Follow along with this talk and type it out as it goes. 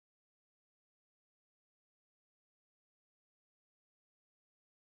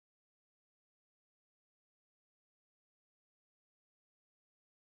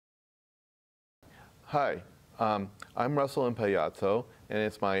Hi, I'm Russell Impagliazzo, and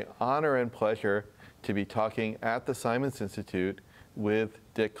it's my honor and pleasure to be talking at the Simons Institute with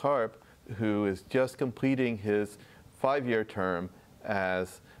Dick Karp, who is just completing his 5-year term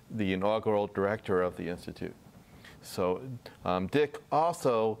as the inaugural director of the Institute. So Dick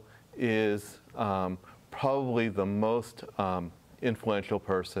also is probably the most influential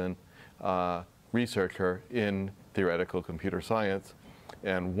person, researcher in theoretical computer science,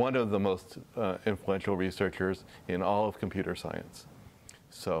 and one of the most influential researchers in all of computer science.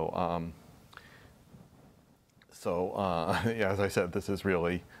 So, yeah, as I said, this is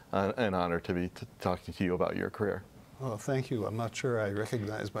really an honor to be talking to you about your career. Well, thank you. I'm not sure I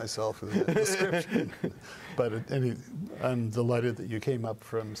recognize myself in that description, but I'm delighted that you came up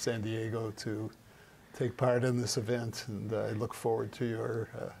from San Diego to take part in this event, and I look forward to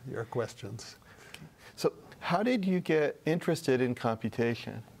your questions. So, how did you get interested in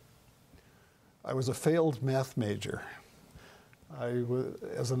computation? I was a failed math major.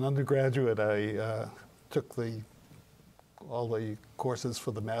 As an undergraduate, I took all the courses for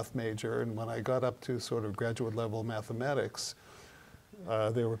the math major, and when I got up to sort of graduate level mathematics,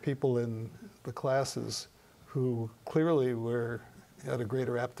 there were people in the classes who clearly had a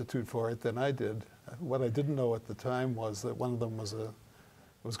greater aptitude for it than I did. What I didn't know at the time was that one of them was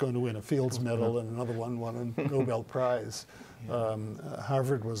going to win a Fields Medal, and another one won a Nobel Prize.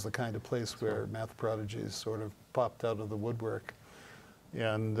 Harvard was the kind of place where math prodigies sort of popped out of the woodwork.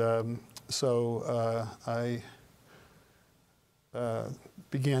 And so I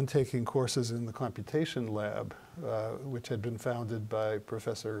began taking courses in the computation lab, which had been founded by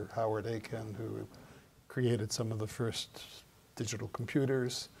Professor Howard Aiken, who created some of the first digital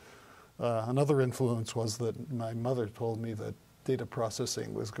computers. Another influence was that my mother told me that data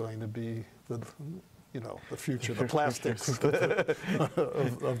processing was going to be the future, the plastics of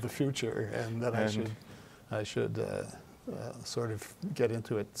the future, and that I should sort of get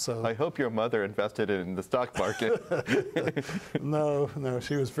into it. So I hope your mother invested in the stock market. No,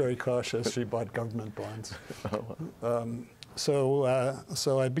 she was very cautious. She bought government bonds. So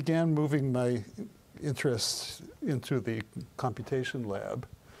I began moving my interests into the computation lab,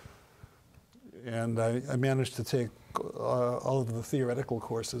 and I managed to take all of the theoretical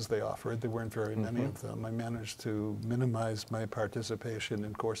courses they offered. There weren't very many of them. I managed to minimize my participation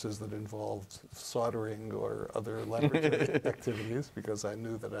in courses that involved soldering or other laboratory activities, because I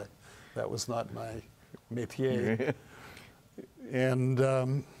knew that that was not my métier. And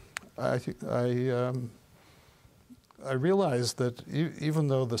I realized that even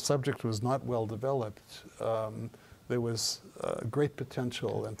though the subject was not well developed, there was great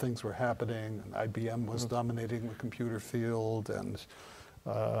potential, and things were happening, and IBM was dominating the computer field, and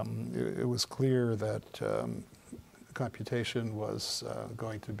it was clear that computation was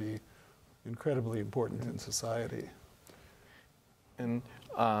going to be incredibly important in society. And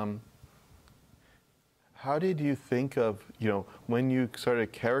how did you think of, when you sort of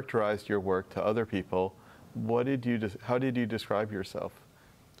characterized your work to other people, how did you describe yourself?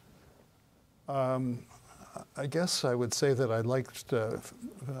 I guess I would say that I liked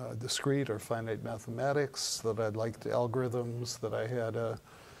discrete or finite mathematics, that I liked algorithms, that I had a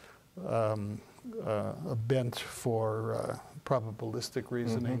bent for probabilistic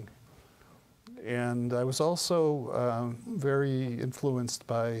reasoning. And I was also very influenced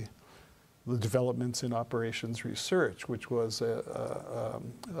by the developments in operations research, which was a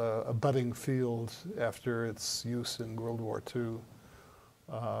budding field after its use in World War II.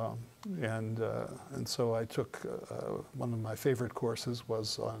 And so I took, one of my favorite courses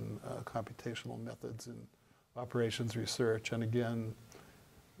was on computational methods in operations research. And again,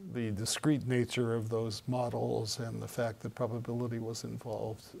 the discrete nature of those models and the fact that probability was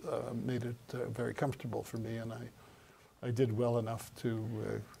involved made it very comfortable for me. And I did well enough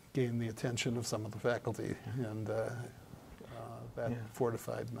to gain the attention of some of the faculty, and that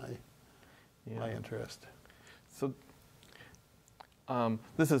fortified my interest. So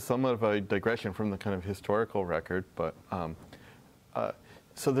this is somewhat of a digression from the kind of historical record, but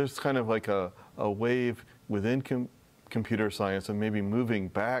so there's kind of like a wave within computer science and maybe moving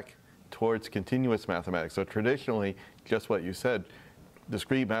back towards continuous mathematics. So traditionally, just what you said,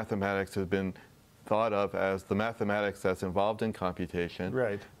 discrete mathematics has been thought of as the mathematics that's involved in computation.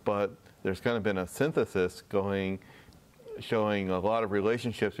 Right. But there's kind of been a synthesis showing a lot of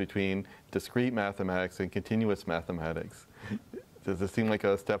relationships between discrete mathematics and continuous mathematics. Does this seem like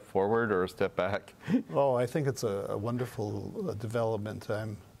a step forward or a step back? Oh, I think it's a wonderful development.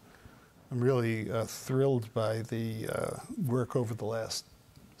 I'm really thrilled by the work over the last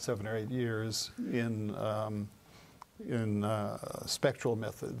 7 or 8 years in spectral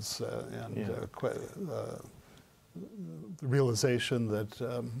methods and Yeah. the realization that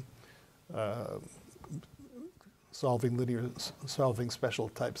solving special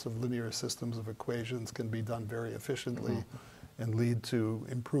types of linear systems of equations can be done very efficiently and lead to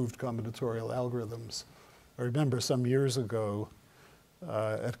improved combinatorial algorithms. I remember some years ago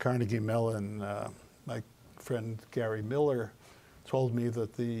at Carnegie Mellon, my friend Gary Miller told me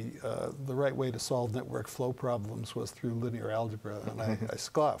that the right way to solve network flow problems was through linear algebra, and I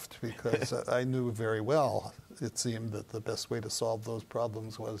scoffed because I knew very well, it seemed, that the best way to solve those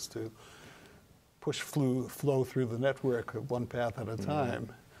problems was to push flow through the network one path at a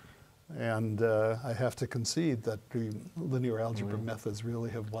time. And I have to concede that the linear algebra methods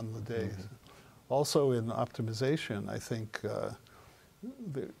really have won the day. Also in optimization, I think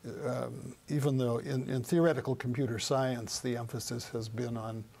even though in theoretical computer science, the emphasis has been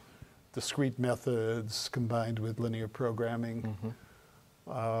on discrete methods combined with linear programming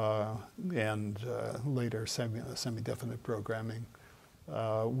and later semi-definite programming.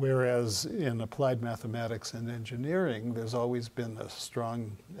 Whereas in applied mathematics and engineering, there's always been a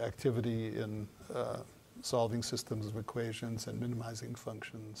strong activity in solving systems of equations and minimizing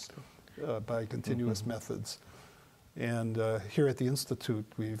functions by continuous methods. And here at the Institute,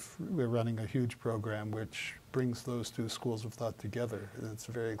 we're running a huge program which brings those two schools of thought together. And it's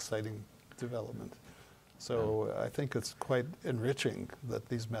a very exciting development. So I think it's quite enriching that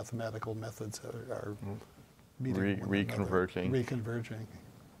these mathematical methods are meeting reconverging.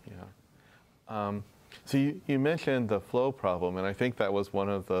 Yeah. So you mentioned the flow problem, and I think that was one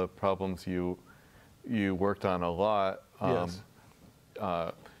of the problems you worked on a lot. Yes.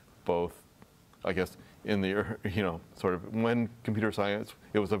 Both, I guess, in the sort of when computer science,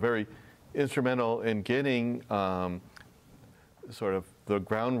 it was a very instrumental in getting sort of the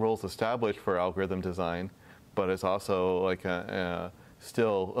ground rules established for algorithm design, but it's also like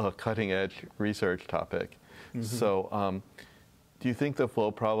still a cutting edge research topic. So do you think the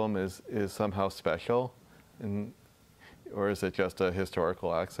flow problem is somehow special, or is it just a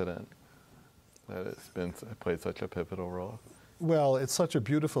historical accident that it's played such a pivotal role? Well, it's such a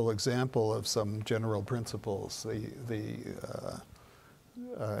beautiful example of some general principles.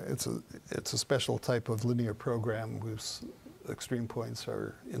 It's a special type of linear program whose extreme points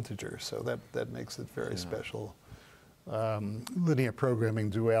are integers, so that makes it very special. Linear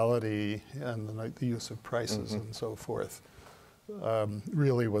programming duality and the use of prices and so forth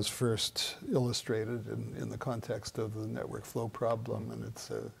really was first illustrated in the context of the network flow problem, and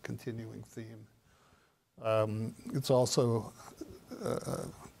it's a continuing theme. It's also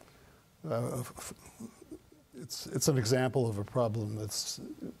it's an example of a problem that's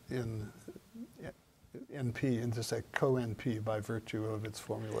in NP intersect co-NP by virtue of its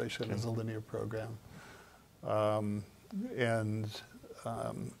formulation as a linear program.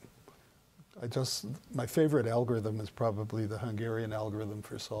 My favorite algorithm is probably the Hungarian algorithm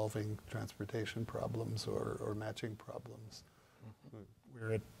for solving transportation problems or matching problems,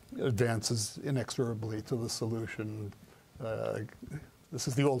 where it advances inexorably to the solution. This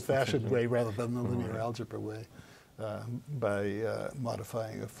is the old-fashioned way rather than the linear algebra way, by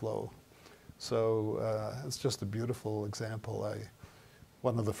modifying a flow. So it's just a beautiful example.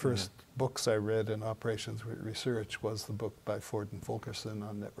 One of the first books I read in operations research was the book by Ford and Fulkerson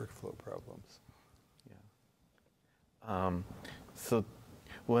on network flow problems. Yeah. So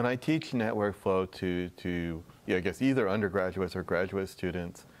when I teach network flow to I guess either undergraduates or graduate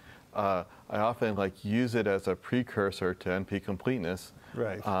students, I often use it as a precursor to NP completeness,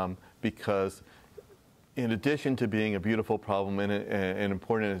 right? Because in addition to being a beautiful problem and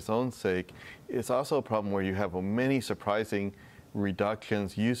important in its own sake, it's also a problem where you have many surprising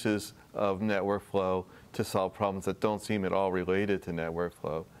reductions, uses of network flow to solve problems that don't seem at all related to network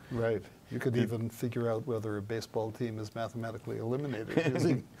flow. Right. You could even figure out whether a baseball team is mathematically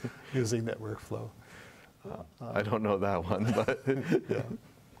eliminated using network flow. I don't know that one, but yeah.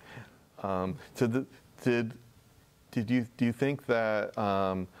 So do you think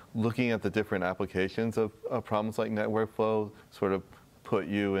that looking at the different applications of problems like network flow sort of put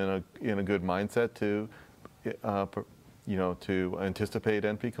you in a good mindset to to anticipate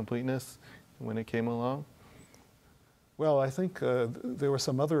NP completeness when it came along? Well, I think there were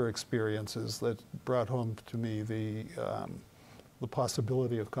some other experiences that brought home to me the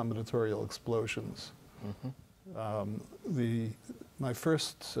possibility of combinatorial explosions. My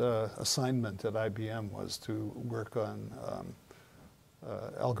first assignment at IBM was to work on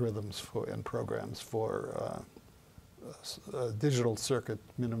algorithms and programs for digital circuit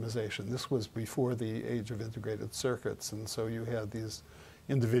minimization. This was before the age of integrated circuits, and so you had these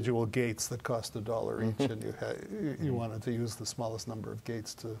individual gates that cost $1 each, and you wanted to use the smallest number of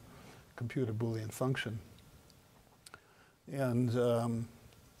gates to compute a Boolean function. And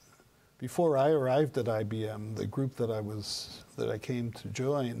before I arrived at IBM, the group that I came to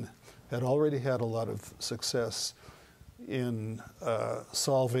join had already had a lot of success in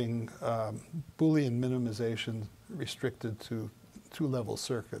solving Boolean minimization restricted to two-level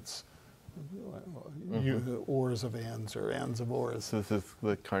circuits, ORs of ANDs or ANDs of ORs. So this is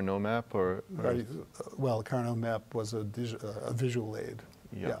the Carnot map, or? Well, Carnot map was a visual aid,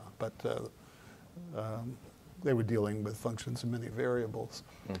 yeah, but they were dealing with functions in many variables.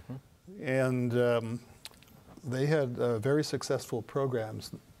 And they had very successful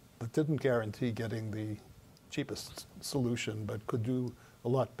programs that didn't guarantee getting the cheapest solution, but could do a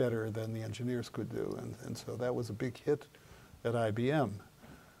lot better than the engineers could do. And so that was a big hit at IBM.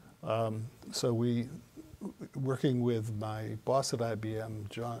 So we, working with my boss at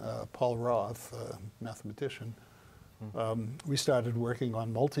IBM, Paul Roth, a mathematician, we started working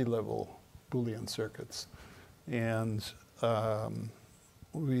on multi-level Boolean circuits. And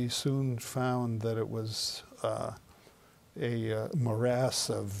we soon found that it was a morass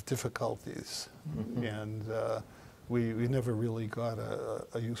of difficulties, and we never really got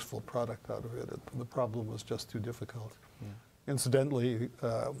a useful product out of it. The problem was just too difficult. Incidentally,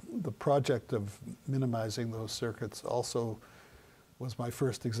 the project of minimizing those circuits also was my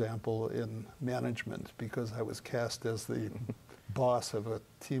first example in management, because I was cast as the boss of a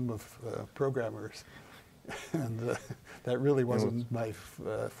team of programmers. And that really wasn't my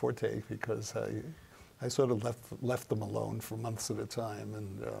forte, because I sort of left them alone for months at a time,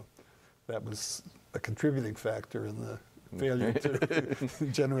 and that was a contributing factor in the failure to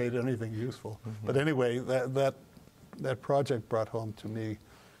generate anything useful. But anyway, that project brought home to me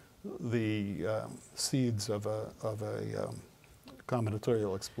the seeds of a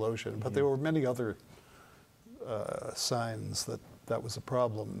combinatorial explosion. But there were many other signs that was a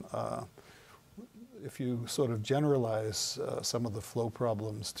problem. If you sort of generalize some of the flow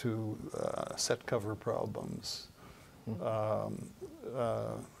problems to set cover problems,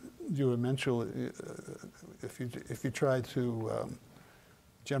 you eventually, if you try to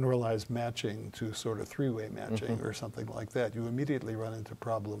generalize matching to sort of three-way matching or something like that, you immediately run into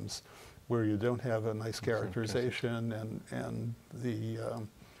problems where you don't have a nice characterization, and the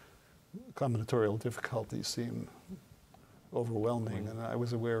combinatorial difficulties seem overwhelming, and I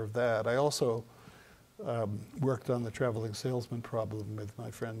was aware of that. I also worked on the traveling salesman problem with my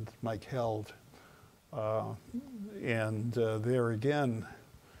friend Mike Held, and there again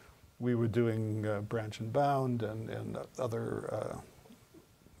we were doing branch and bound and other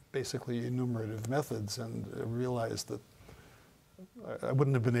basically enumerative methods, and realized that I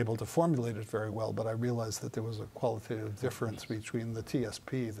wouldn't have been able to formulate it very well, but I realized that there was a qualitative difference between the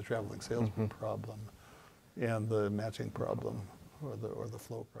TSP, the traveling salesman problem, and the matching problem, or the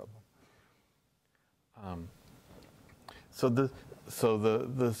flow problem. So the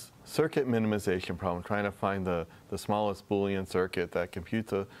circuit minimization problem, trying to find the smallest Boolean circuit that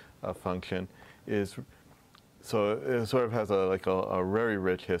computes a function, is, so it sort of has a very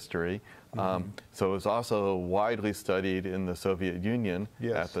rich history. So it was also widely studied in the Soviet Union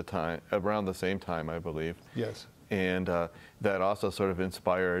at the time, around the same time, I believe. Yes. And that also sort of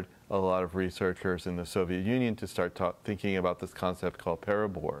inspired a lot of researchers in the Soviet Union to start thinking about this concept called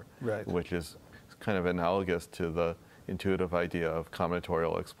parabor, which is kind of analogous to the intuitive idea of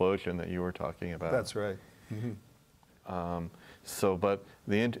combinatorial explosion that you were talking about. That's right. So, but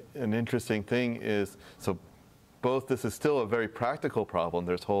an interesting thing is, so both, this is still a very practical problem.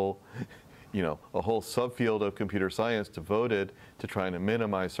 There's a whole subfield of computer science devoted to trying to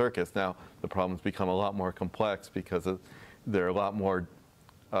minimize circuits. Now, the problems become a lot more complex because there are a lot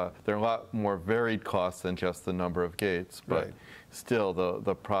more varied costs than just the number of gates. But still,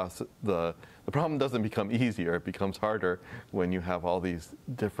 the problem doesn't become easier. It becomes harder when you have all these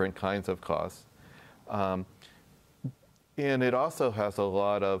different kinds of costs. And it also has a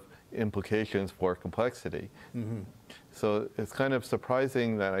lot of implications for complexity. So it's kind of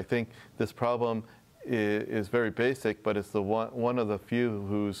surprising that I think this problem is very basic, but it's the one of the few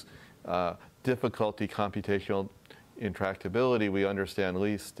whose difficulty, computational intractability, we understand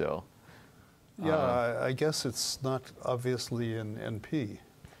least still. Yeah, I guess it's not obviously in NP.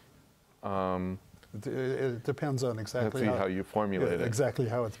 It depends on exactly how you formulate it. Exactly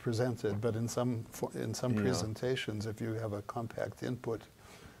how it's presented, but in some presentations, if you have a compact input,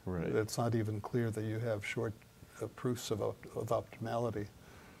 it's not even clear that you have short proofs of optimality.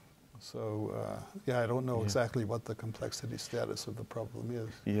 So yeah, I don't know exactly what the complexity status of the problem is.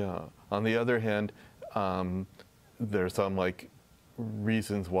 Yeah. On the other hand, there's some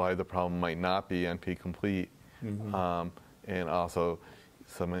reasons why the problem might not be NP complete, and also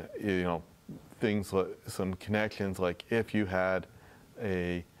some things like some connections, like if you had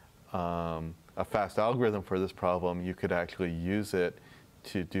a fast algorithm for this problem, you could actually use it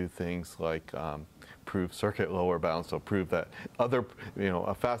to do things like prove circuit lower bounds, so prove that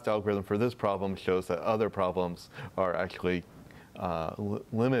a fast algorithm for this problem shows that other problems are actually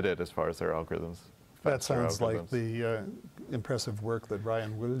limited as far as their algorithms. That sounds like the impressive work that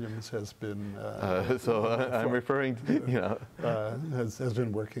Ryan Williams has been. I'm referring to, has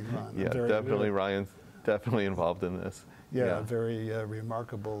been working on. Yeah, definitely. Ryan's definitely involved in this. Yeah, very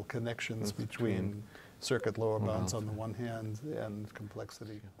remarkable connections between circuit lower bounds on the one hand and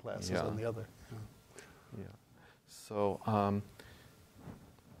complexity classes on the other. Yeah. So,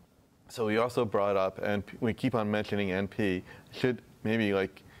 so we also brought up, and we keep on mentioning NP. Should maybe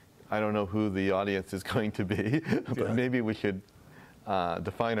I don't know who the audience is going to be, but maybe we should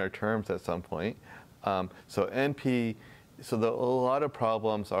define our terms at some point. So NP, a lot of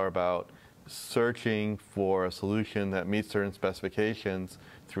problems are about searching for a solution that meets certain specifications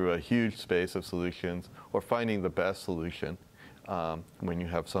through a huge space of solutions, or finding the best solution when you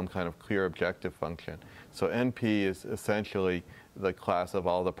have some kind of clear objective function. So NP is essentially the class of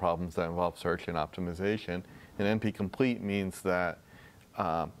all the problems that involve search and optimization. And NP complete means that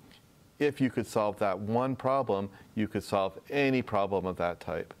if you could solve that one problem, you could solve any problem of that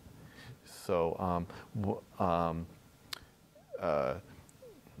type. So,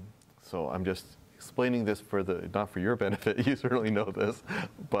 so I'm just explaining this not for your benefit, you certainly know this,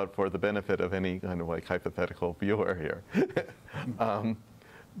 but for the benefit of any kind of hypothetical viewer here.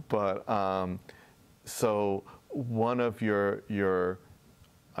 So one of your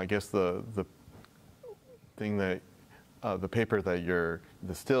I guess the thing that the paper that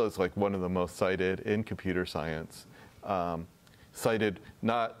the still is one of the most cited in computer science, cited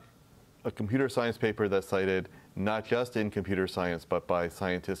not a computer science paper that's cited not just in computer science but by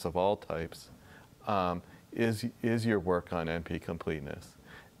scientists of all types, is your work on NP completeness.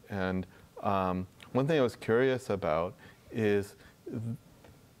 And one thing I was curious about is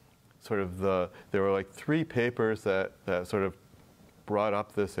there were 3 papers that sort of brought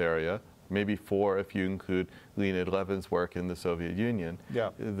up this area, maybe 4 if you include Leonid Levin's work in the Soviet Union. Yeah.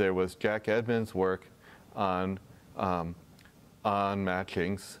 There was Jack Edmonds' work on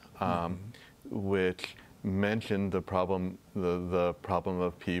matchings, which mentioned the problem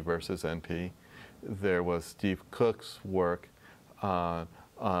of P versus NP. There was Steve Cook's work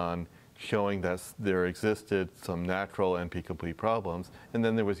on showing that there existed some natural NP-complete problems. And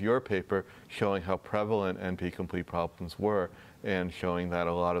then there was your paper showing how prevalent NP-complete problems were, and showing that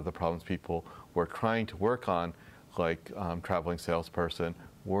a lot of the problems people were trying to work on, like traveling salesperson,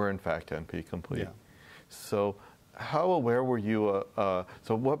 were in fact NP-complete. Yeah. So how aware were you,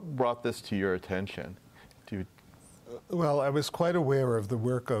 so what brought this to your attention? Well, I was quite aware of the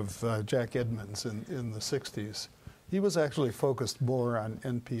work of Jack Edmonds in the 60s. He was actually focused more on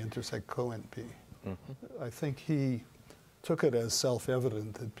NP intersect co-NP. I think he took it as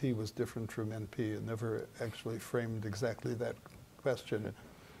self-evident that P was different from NP and never actually framed exactly that question.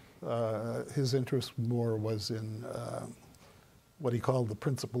 His interest more was in what he called the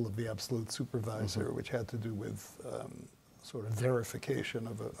principle of the absolute supervisor, which had to do with sort of verification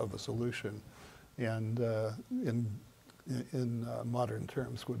of a solution, and in modern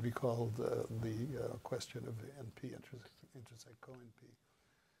terms would be called the question of NP intersect co-NP.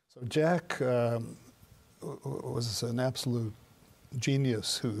 So Jack was an absolute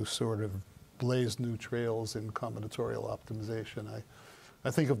genius who sort of blazed new trails in combinatorial optimization.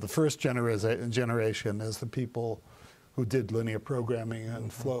 I think of the first generation as the people who did linear programming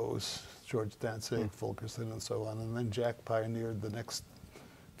and flows, George Danzig, Fulkerson, and so on. And then Jack pioneered the next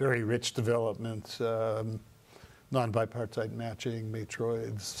very rich development, non-bipartite matching,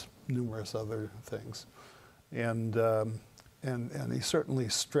 matroids, numerous other things. And he certainly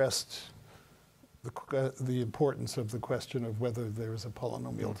stressed the importance of the question of whether there is a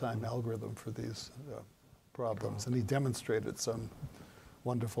polynomial time algorithm for these problems. And he demonstrated some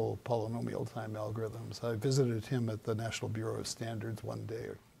wonderful polynomial time algorithms. I visited him at the National Bureau of Standards one day,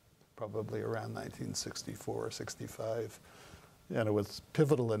 probably around 1964 or 65. And it was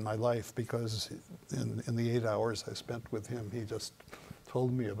pivotal in my life because in the 8 hours I spent with him, he just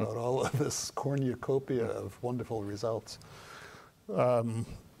told me about all of this cornucopia of wonderful results. And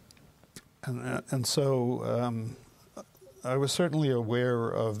so I was certainly aware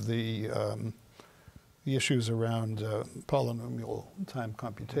of the issues around polynomial time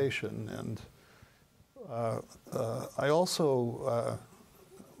computation. And I also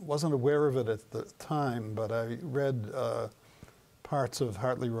wasn't aware of it at the time, but I read parts of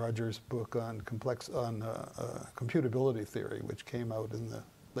Hartley Rogers' book on computability theory, which came out in the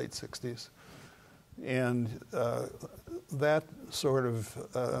late 60s. And that sort of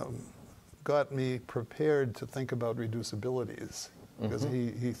got me prepared to think about reducibilities, because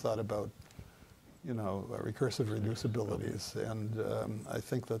he thought about, you know, recursive reducibilities. And I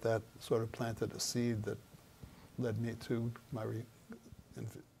think that sort of planted a seed that led me to my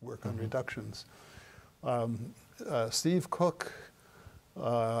work on reductions. Steve Cook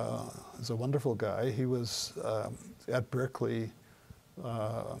is a wonderful guy. He was at Berkeley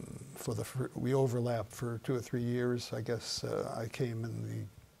we overlapped for 2 or 3 years. I guess I came in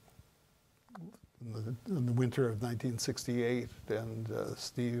the winter of 1968, and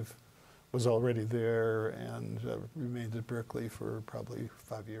Steve was already there and remained at Berkeley for probably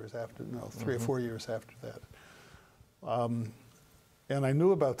 5 years after, no, 3 or 4 years after that. And I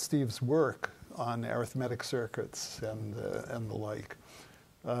knew about Steve's work on arithmetic circuits and the like,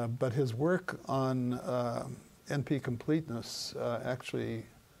 but his work on NP completeness actually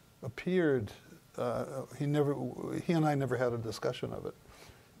appeared. He and I never had a discussion of it.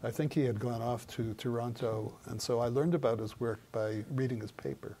 I think he had gone off to Toronto, and so I learned about his work by reading his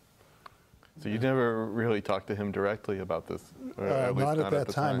paper. So you never really talked to him directly about this? Or at least not at that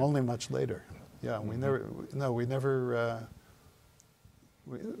time, time, only much later. Yeah, we never. No, we never.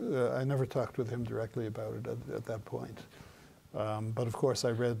 I never talked with him directly about it at that point. But of course,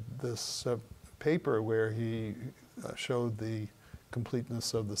 I read this paper where he showed the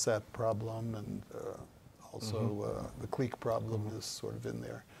completeness of the SAT problem, and also the clique problem is sort of in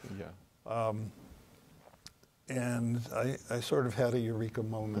there. Yeah. And I sort of had a eureka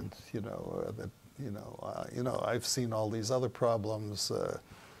moment, you know, that I've seen all these other problems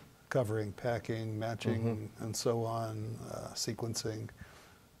covering packing, matching, and so on, sequencing,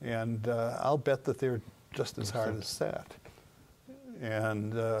 and I'll bet that they're just as hard as SAT.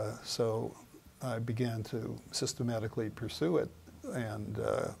 And so I began to systematically pursue it and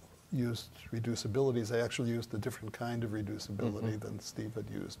used reducibilities. I actually used a different kind of reducibility than Steve had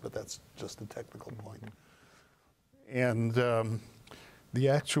used, but that's just a technical point. And the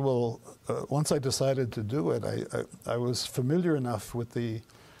actual, once I decided to do it, I was familiar enough with the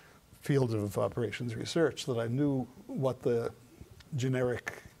field of operations research that I knew what the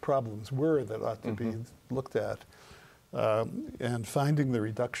generic problems were that ought to be looked at. And finding the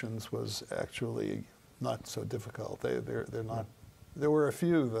reductions was actually not so difficult. They're not. There were a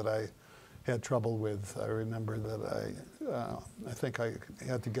few that I had trouble with. I remember that I think I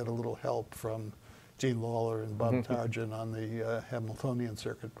had to get a little help from Gene Lawler and Bob Tarjan on the Hamiltonian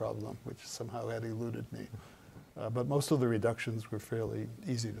circuit problem, which somehow had eluded me. But most of the reductions were fairly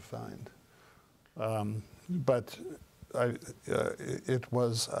easy to find. But it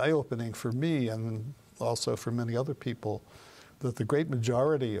was eye-opening for me, and also for many other people, that the great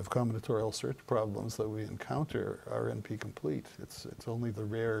majority of combinatorial search problems that we encounter are NP-complete. It's only the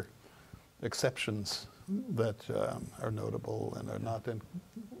rare exceptions that are notable and are not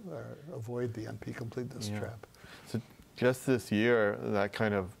avoid the NP-completeness trap. So just this year, that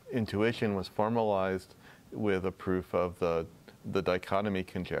kind of intuition was formalized with a proof of the dichotomy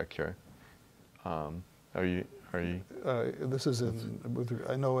conjecture. This is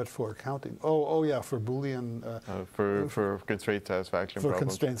I know it for counting. Oh yeah, for Boolean. For constraint satisfaction problems. For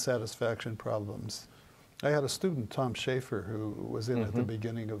constraint satisfaction problems. I had a student, Tom Schaefer, who was in at the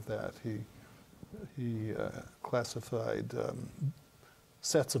beginning of that. He classified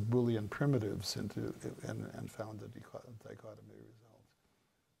sets of Boolean primitives into and found a dichotomy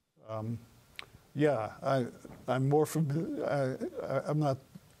result. Yeah, I'm more familiar. I'm not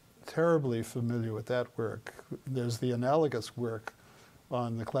terribly familiar with that work. There's the analogous work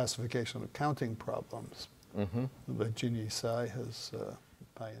on the classification of counting problems that Jin-Yi Tsai has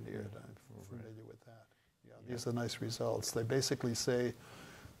pioneered. I'm familiar with that. Yeah, these are nice results. They basically say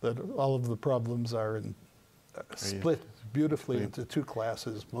that all of the problems are split beautifully into two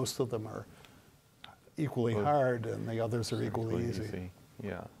classes. Most of them are equally hard, and the others are equally easy.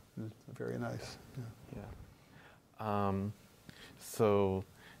 Yeah. Very nice. Yeah. So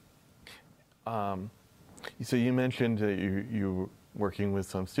you mentioned that you were working with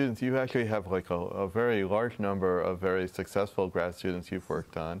some students. You actually have like a very large number of very successful grad students you've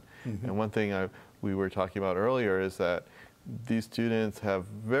worked on. And one thing we were talking about earlier is that these students have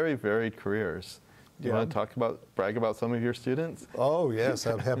very varied careers. Do you want to brag about some of your students? Oh yes,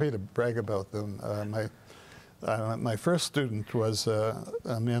 I'm happy to brag about them. My first student was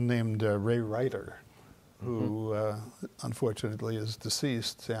a man named Ray Reiter, who unfortunately is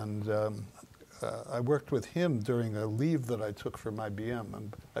deceased, and I worked with him during a leave that I took from IBM.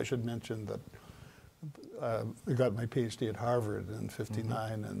 And I should mention that I got my PhD at Harvard in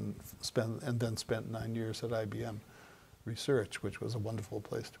 '59 and then spent 9 years at IBM Research, which was a wonderful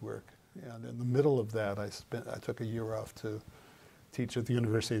place to work. And in the middle of that, I took a year off to teach at the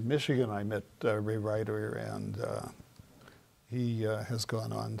University of Michigan. I met Ray Ryder, and he has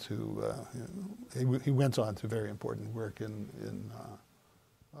gone on to, he went on to very important work in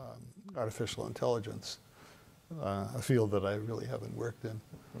artificial intelligence, a field that I really haven't worked in.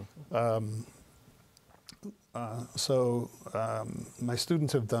 My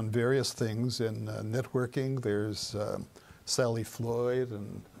students have done various things in networking. There's Sally Floyd,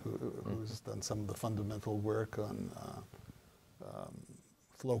 who's done some of the fundamental work on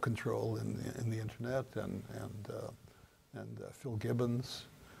flow control in the internet, and Phil Gibbons.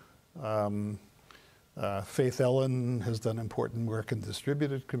 Faith Ellen has done important work in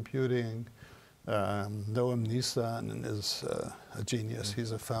distributed computing. Noam Nissan is a genius.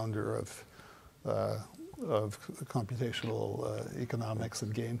 He's a founder of computational economics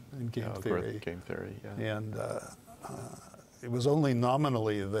and game theory. Game theory, yeah. And it was only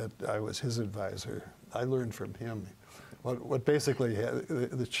nominally that I was his advisor. I learned from him. What basically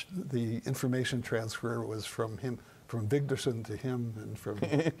the information transfer was from him, from Vigderson to him, and from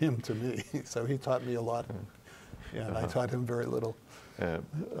him to me. So he taught me a lot, and I taught him very little.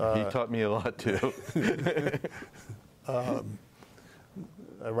 He taught me a lot too.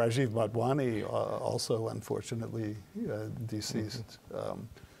 Rajiv Madhwani, also unfortunately deceased,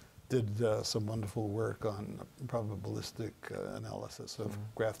 did some wonderful work on probabilistic analysis of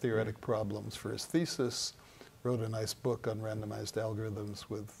graph theoretic problems for his thesis. Wrote a nice book on randomized algorithms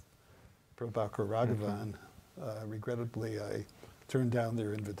with Prabhakar Raghavan. Regrettably, I turned down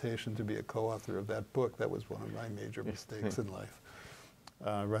their invitation to be a co-author of that book. That was one of my major mistakes in life.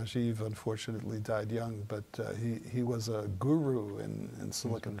 Rajiv unfortunately died young, but he was a guru in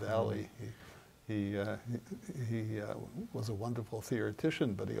Silicon Valley. He was a wonderful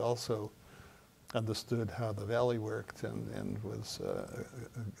theoretician, but he also understood how the Valley worked and was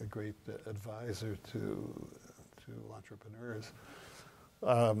a great advisor to entrepreneurs.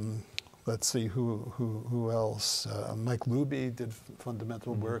 Let's see who else. Mike Luby did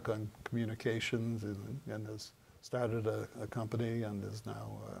fundamental work on communications and has started a company and is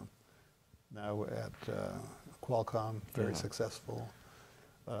now at Qualcomm, very successful.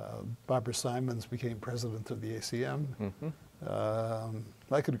 Barbara Simons became president of the ACM.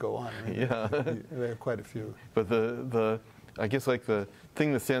 I could go on. I mean, there are quite a few. But I guess like the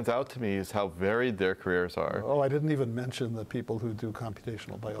thing that stands out to me is how varied their careers are. Oh, I didn't even mention the people who do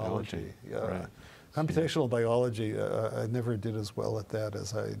computational biology. Right. Computational biology, I never did as well at that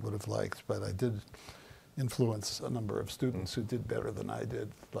as I would have liked, but I did influence a number of students who did better than I did,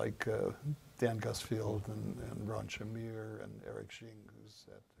 like Dan Gusfield and Ron Shamir and Eric Xing, who's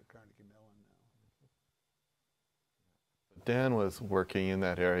at Carnegie Mellon now. Dan was working in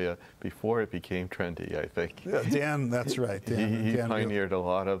that area before it became trendy, I think. Yeah, Dan, that's right. He pioneered a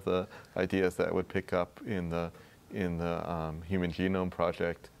lot of the ideas that would pick up in the Human Genome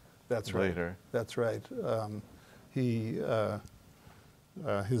Project. That's later. Right. That's right.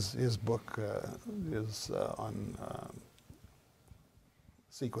 His book is on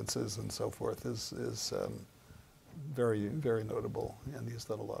sequences and so forth is very, very notable, and he's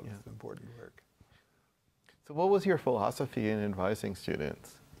done a lot of important work. So what was your philosophy in advising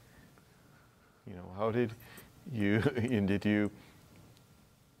students? You know, how did you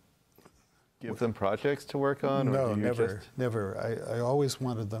give them projects to work on? No, or never. I always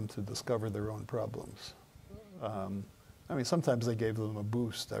wanted them to discover their own problems. I mean, sometimes I gave them a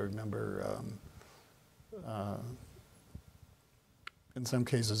boost. I remember in some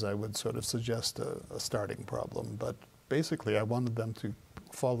cases I would sort of suggest a starting problem, but basically I wanted them to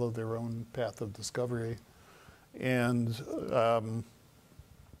follow their own path of discovery. And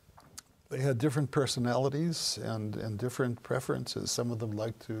they had different personalities and different preferences. Some of them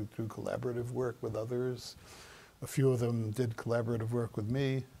liked to do collaborative work with others. A few of them did collaborative work with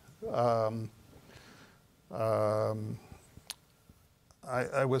me.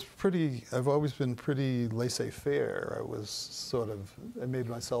 I've always been pretty laissez-faire. I made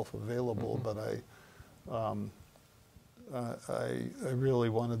myself available, but I really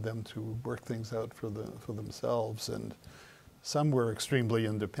wanted them to work things out for themselves, and some were extremely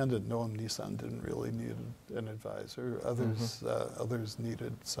independent. Noam Nissan didn't really need an advisor. Others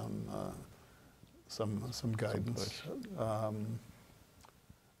needed some guidance.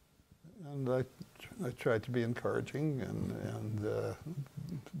 And I tried to be encouraging and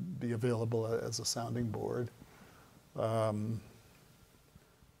be available as a sounding board.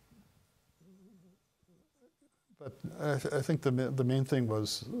 But I think the main thing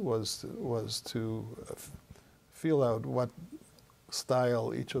was to feel out what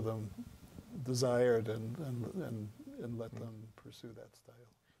style each of them desired and let them pursue that style.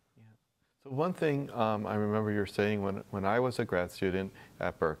 Yeah. So one thing I remember you were saying when I was a grad student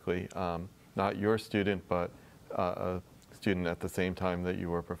at Berkeley, not your student, but a student at the same time that you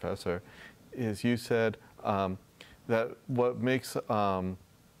were a professor, is you said that what makes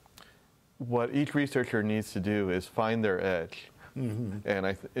what each researcher needs to do is find their edge. Mm-hmm. And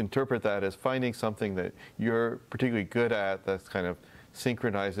I interpret that as finding something that you're particularly good at that's kind of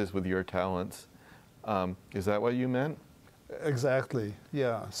synchronizes with your talents. Is that what you meant? Exactly,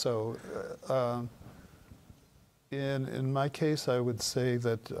 yeah. So in my case, I would say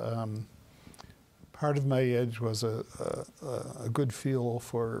that part of my edge was a good feel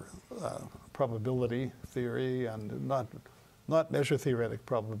for probability theory, and not measure theoretic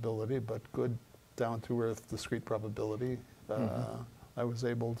probability, but good down-to-earth discrete probability. I was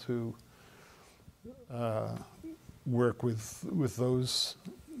able to work with those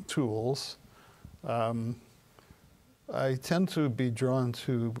tools. I tend to be drawn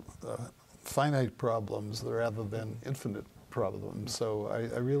to finite problems rather than infinite problems. So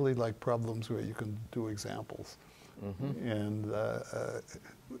I really like problems where you can do examples. Mm-hmm. And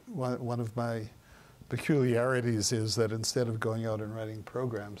one of my peculiarities is that instead of going out and writing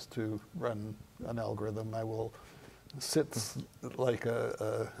programs to run an algorithm, I will sit like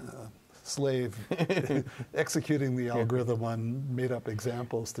a slave executing the algorithm on made-up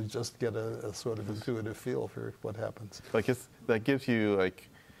examples to just get a sort of intuitive feel for what happens. Like that gives you, like,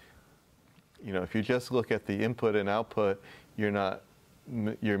 you know, if you just look at the input and output, you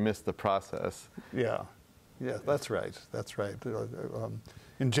miss the process. Yeah, that's right. That's right.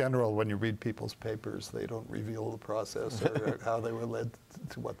 In general, when you read people's papers, they don't reveal the process or how they were led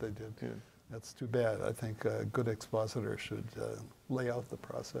to what they did. Yeah. That's too bad. I think a good expositor should lay out the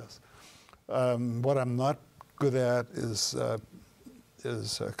process. What I'm not good at is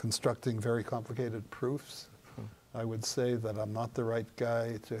constructing very complicated proofs. I would say that I'm not the right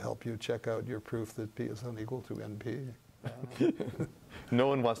guy to help you check out your proof that P is unequal to NP. No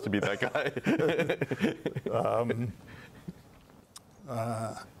one wants to be that guy.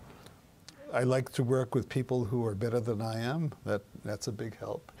 I like to work with people who are better than I am. That's a big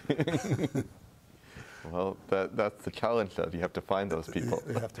help. Well, that's the challenge, though. You have to find those people.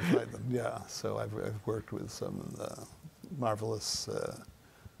 You have to find them, yeah. So I've worked with some marvelous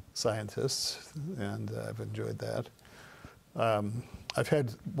scientists, and I've enjoyed that. I've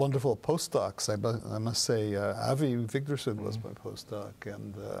had wonderful postdocs. I must say, Avi Vigderson was my postdoc,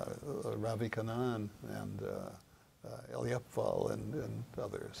 and Ravi Kannan, and Eli Upval, and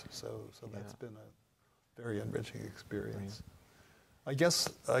others. So that's been a very enriching experience. I guess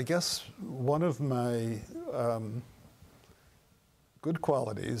one of my good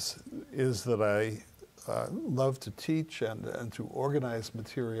qualities is that I love to teach and to organize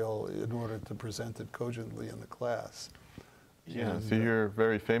material in order to present it cogently in the class. Yeah, so you're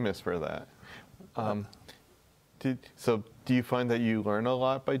very famous for that. So do you find that you learn a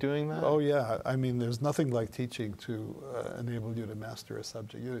lot by doing that? Oh yeah, I mean, there's nothing like teaching to enable you to master a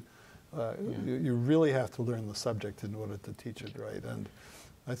subject. You really have to learn the subject in order to teach it right. And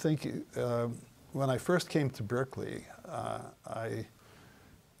I think when I first came to Berkeley, I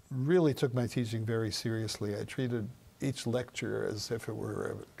really took my teaching very seriously. I treated each lecture as if it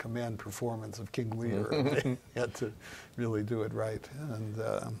were a command performance of King Lear. I had to really do it right. And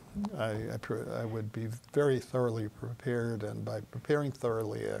I would be very thoroughly prepared, and by preparing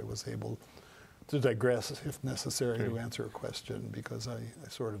thoroughly, I was able to digress if necessary to answer a question, because I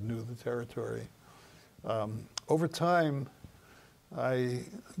sort of knew the territory. Over time, I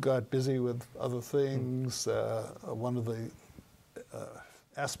got busy with other things. One of the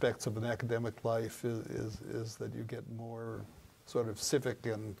aspects of an academic life is that you get more sort of civic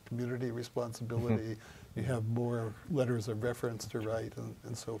and community responsibility. You have more letters of reference to write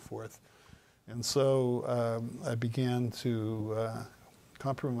and so forth. And so I began to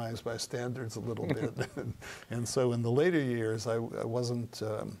compromise my standards a little bit. And so in the later years, I wasn't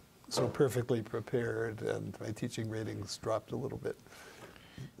so perfectly prepared, and my teaching ratings dropped a little bit.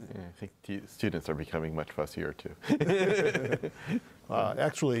 Yeah, I think students are becoming much fussier too.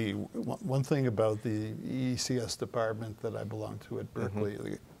 Actually, one thing about the ECS department that I belong to at Berkeley,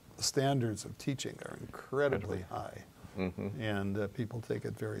 the standards of teaching are incredibly high, and people take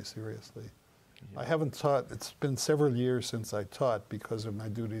it very seriously. Yeah. I haven't taught, it's been several years since I taught because of my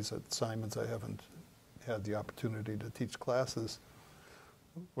duties at Simons. I haven't had the opportunity to teach classes,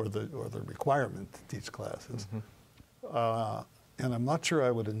 or the requirement to teach classes. And I'm not sure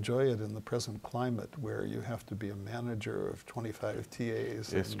I would enjoy it in the present climate where you have to be a manager of 25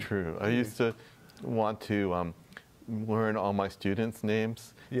 TAs. It's true. I used to want to learn all my students'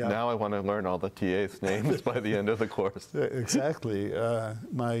 names. Yeah. Now I want to learn all the TAs' names by the end of the course. Exactly.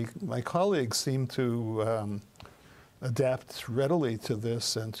 My colleagues seem to adapt readily to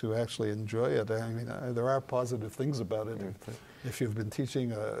this and to actually enjoy it. I mean, there are positive things about it. If you've been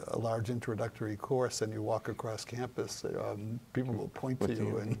teaching a large introductory course and you walk across campus, people will point to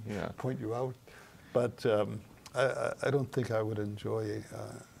you and point you out. But I don't think I would enjoy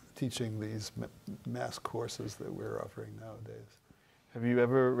teaching these mass courses that we're offering nowadays. Have you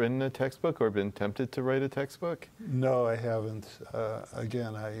ever written a textbook or been tempted to write a textbook? No, I haven't.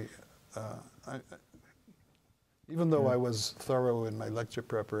 Again, even though I was thorough in my lecture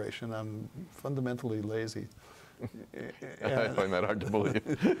preparation, I'm fundamentally lazy. I find that hard to believe.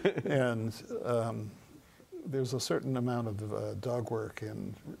 And there's a certain amount of dog work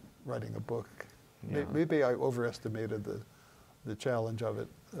in writing a book. Yeah. Maybe I overestimated the challenge of it,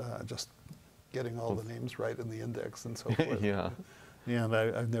 just getting all the names right in the index and so forth. Yeah. And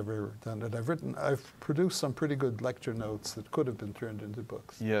I've never done it. I've produced some pretty good lecture notes that could have been turned into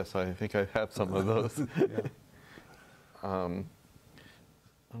books. Yes, I think I have some of those. Yeah.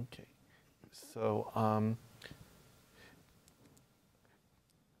 Okay. So,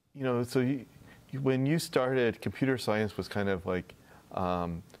 so when you started, computer science was kind of like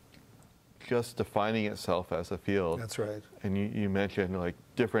just defining itself as a field. That's right. And you mentioned like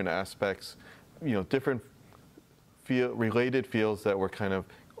different aspects, different related fields that were kind of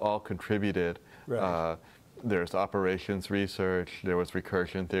all contributed. Right. There's operations research, there was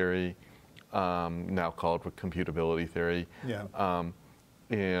recursion theory, now called computability theory. Yeah.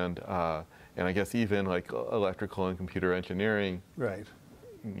 And I guess even like electrical and computer engineering. Right.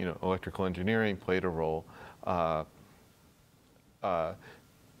 Electrical engineering played a role.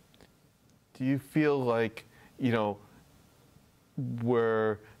 Do you feel like, then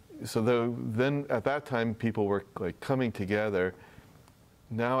at that time people were like coming together.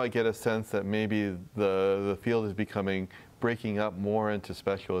 Now I get a sense that maybe the field is breaking up more into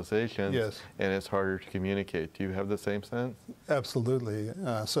specializations. Yes. And it's harder to communicate. Do you have the same sense? Absolutely.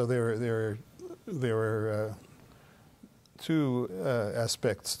 So there were two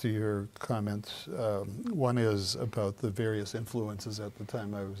aspects to your comment. One is about the various influences at the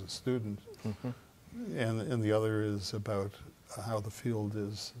time I was a student, and the other is about how the field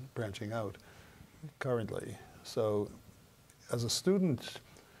is branching out currently. So as a student,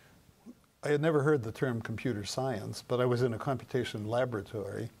 I had never heard the term computer science, but I was in a computation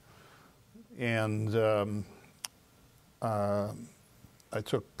laboratory, and I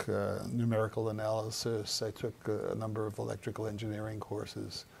took numerical analysis. I took a number of electrical engineering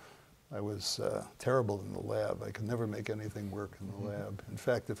courses. I was terrible in the lab. I could never make anything work in the lab. In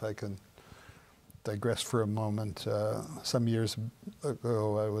fact, if I can digress for a moment, some years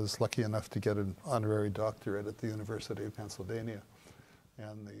ago I was lucky enough to get an honorary doctorate at the University of Pennsylvania.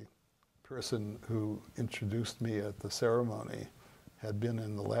 And the person who introduced me at the ceremony had been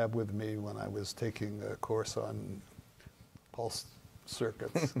in the lab with me when I was taking a course on pulse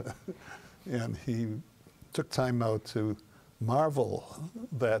circuits. And he took time out to marvel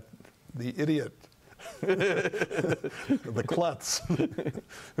that the idiot, the klutz,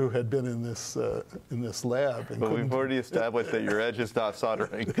 who had been in this lab. And but we've already established that your edge is not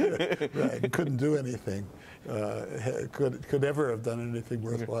soldering. Right, couldn't do anything, could ever have done anything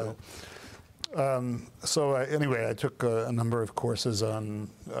worthwhile. So anyway, I took a number of courses on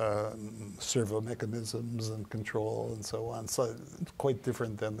servo mechanisms and control and so on. So it's quite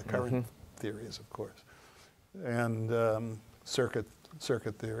different than the current theories, of course, and circuit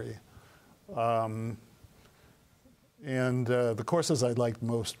theory. The courses I liked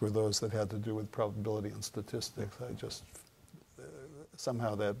most were those that had to do with probability and statistics. I just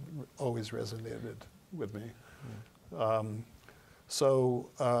somehow that always resonated with me. So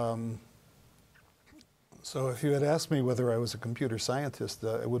if you had asked me whether I was a computer scientist,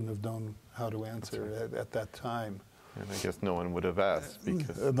 I wouldn't have known how to answer at that time. And I guess no one would have asked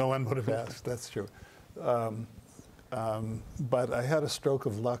because no one would have asked. That's true. But I had a stroke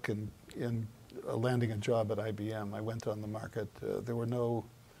of luck in landing a job at IBM. I went on the market. There were no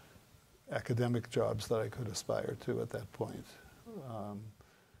academic jobs that I could aspire to at that point.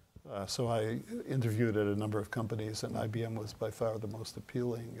 So I interviewed at a number of companies, and IBM was by far the most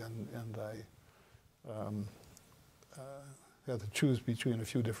appealing, and I had to choose between a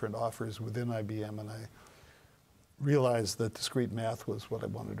few different offers within IBM, and I realized that discrete math was what I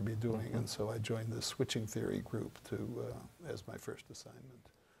wanted to be doing, and so I joined the switching theory group as my first assignment.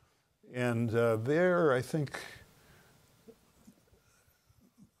 And there, I think,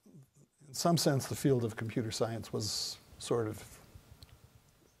 in some sense, the field of computer science was sort of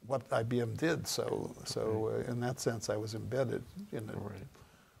what IBM did. So in that sense, I was embedded in it. Right.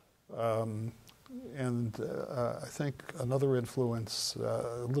 I think another influence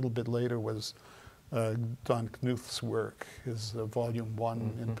a little bit later was Don Knuth's work, his Volume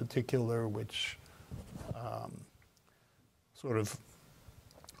 1 in particular, which sort of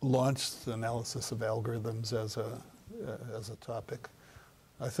launched the analysis of algorithms as a topic.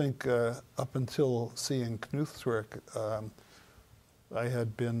 I think up until seeing Knuth's work, I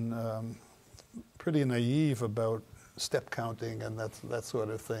had been pretty naive about step counting and that sort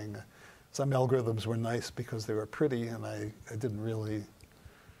of thing. Some algorithms were nice because they were pretty, and I didn't really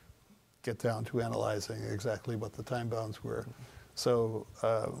get down to analyzing exactly what the time bounds were. So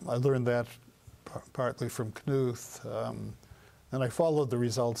I learned that partly from Knuth. And I followed the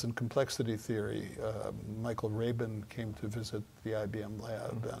results in complexity theory. Michael Rabin came to visit the IBM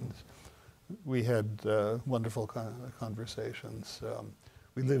lab, and we had wonderful conversations.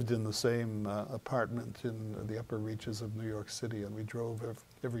 We lived in the same apartment in the upper reaches of New York City, and we drove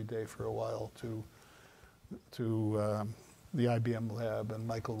every day for a while to the IBM lab, and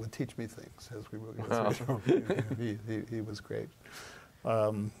Michael would teach me things as we drove. He was great.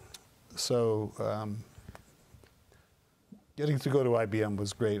 Getting to go to IBM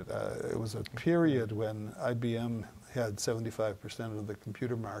was great. It was a period when IBM had 75% of the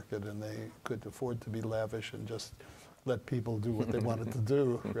computer market, and they could afford to be lavish and just let people do what they wanted to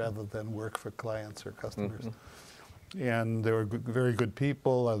do rather than work for clients or customers. And they were very good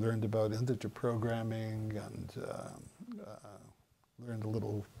people. I learned about integer programming and learned a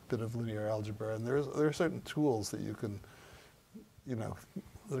little bit of linear algebra. And there are certain tools that you can,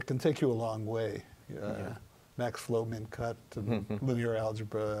 that can take you a long way. Max flow min cut and linear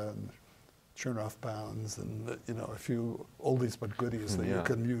algebra and Chernoff bounds and a few oldies but goodies that you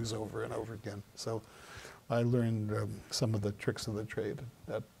can use over and over again. So I learned some of the tricks of the trade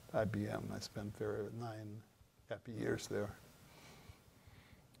at IBM. I spent 9 happy years there.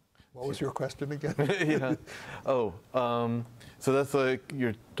 What was your question again? So that's like,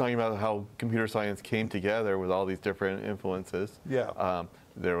 you're talking about how computer science came together with all these different influences. Yeah.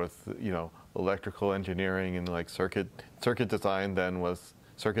 There was, electrical engineering and like circuit design. Then was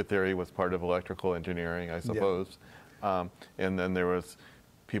circuit theory was part of electrical engineering, I suppose. Yeah. And then there was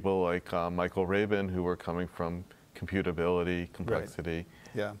people like Michael Rabin who were coming from computability, complexity.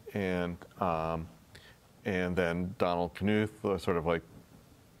 Right. Yeah. And then Donald Knuth sort of like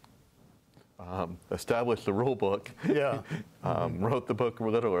established the rule book. Yeah. Wrote the book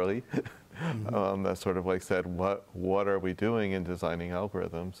literally. That sort of like said, what are we doing in designing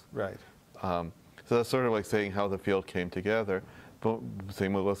algorithms? Right. So that's sort of like saying how the field came together. But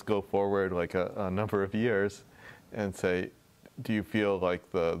saying, well, let's go forward like a number of years and say, do you feel like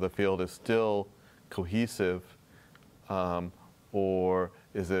the field is still cohesive, or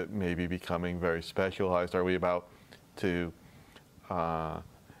is it maybe becoming very specialized? Are we about to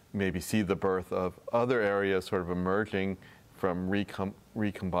maybe see the birth of other areas sort of emerging from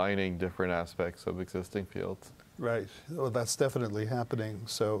recombining different aspects of existing fields? Right. Well, that's definitely happening.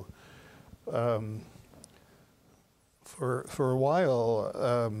 So for a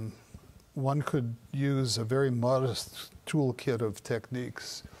while, one could use a very modest toolkit of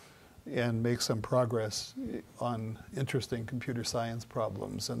techniques and make some progress on interesting computer science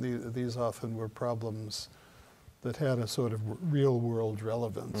problems. And these often were problems that had a sort of real-world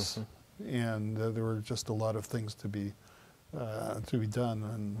relevance. And there were just a lot of things to be done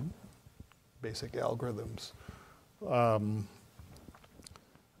on basic algorithms.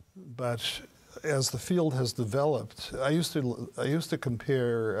 But as the field has developed, I used to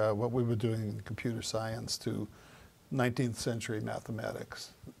compare what we were doing in computer science to 19th century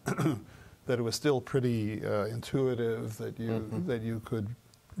mathematics. That it was still pretty intuitive, that you could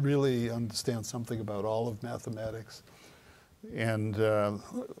really understand something about all of mathematics. And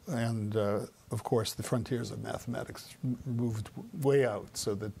of course, the frontiers of mathematics moved way out,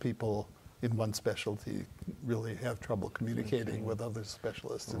 so that people in one specialty really have trouble communicating with other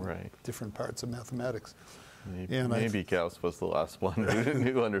specialists in different parts of mathematics. Maybe Gauss was the last one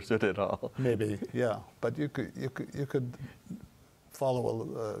who understood it all. Maybe, yeah. But you could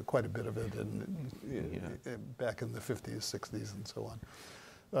follow quite a bit of it back in the 50s, 60s, and so on.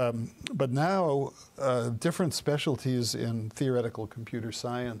 But now, different specialties in theoretical computer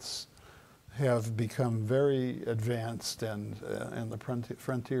science have become very advanced, and the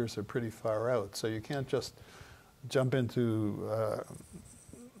frontiers are pretty far out. So you can't just jump into,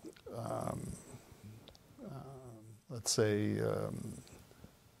 let's say,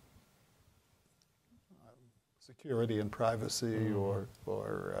 security and privacy, or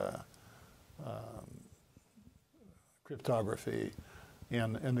cryptography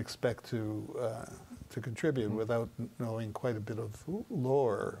and expect to contribute without knowing quite a bit of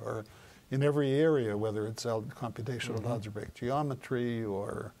lore, or in every area, whether it's computational algebraic geometry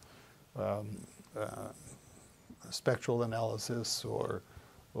or spectral analysis or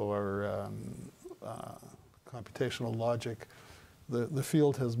computational logic. The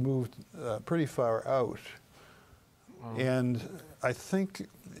field has moved pretty far out. Wow. And I think,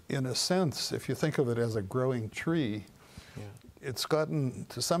 in a sense, if you think of it as a growing tree, Yeah. it's gotten,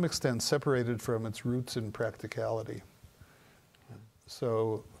 to some extent, separated from its roots in practicality.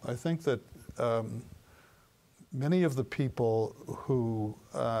 So I think that many of the people who,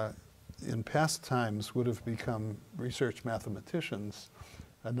 in past times, would have become research mathematicians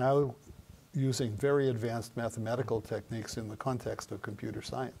are now using very advanced mathematical techniques in the context of computer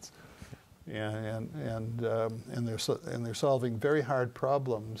science. And they're solving very hard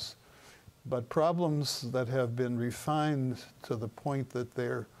problems, but problems that have been refined to the point that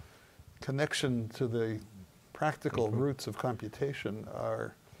their connection to the practical roots of computation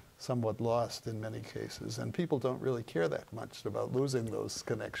are somewhat lost in many cases. And people don't really care that much about losing those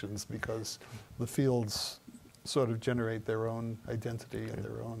connections, because the fields sort of generate their own identity and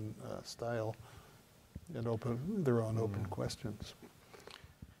their own style and their own open questions.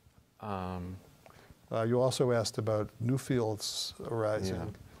 You also asked about new fields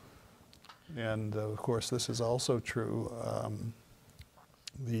arising. Yeah. And of course, this is also true.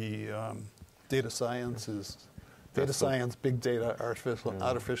 Data science is data science, big data,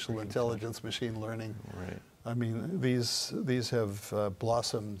 artificial intelligence, machine learning. Right. I mean, these have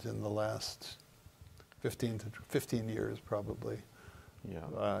blossomed in the last 15 years, probably.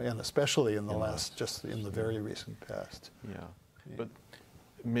 Yeah. And especially in the just in the very recent past. Yeah. But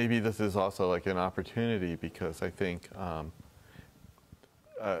maybe this is also like an opportunity, because I think,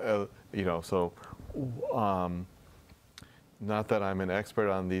 you know, so not that I'm an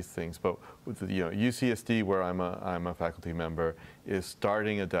expert on these things, but with, you know, UCSD, where I'm a faculty member, is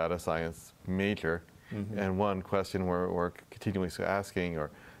starting a data science major. Mm-hmm. And one question we're continuously asking,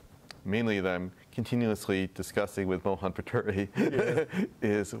 or mainly that I'm continuously discussing with Mohan Paturi,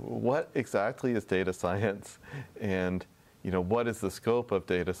 is what exactly is data science? And, you know, what is the scope of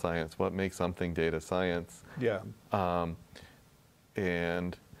data science? What makes something data science? Yeah.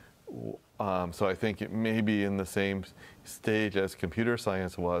 So I think it may be in the same stage as computer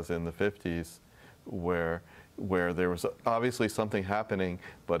science was in the 50s, where there was obviously something happening,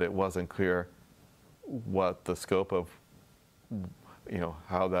 but it wasn't clear what the scope of, you know,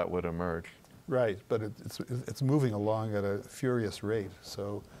 how that would emerge. Right, but it's moving along at a furious rate.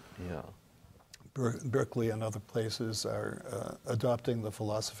 So yeah. Berkeley and other places are adopting the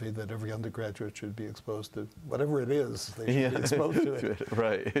philosophy that every undergraduate should be exposed to whatever it is. They should be exposed to it.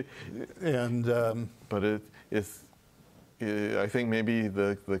 Right. And but I think maybe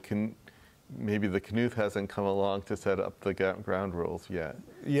the Knuth hasn't come along to set up the ground rules yet.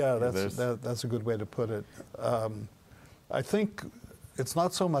 Yeah, that's a good way to put it. I think it's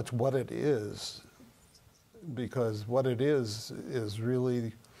not so much what it is, because what it is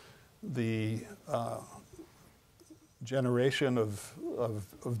really the generation of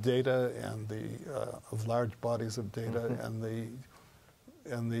data and of large bodies of data,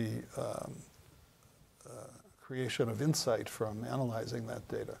 and the creation of insight from analyzing that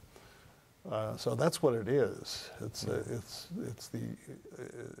data. So that's what it is. It's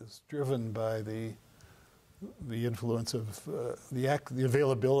driven by the influence of the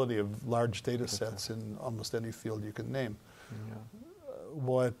availability of large data sets in almost any field you can name. Yeah.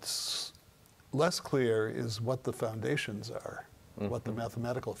 What's less clear is what the foundations are, what the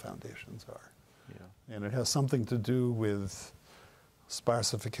mathematical foundations are. Yeah. And it has something to do with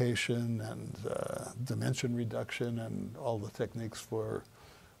sparsification and dimension reduction and all the techniques for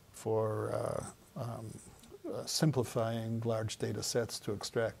simplifying large data sets to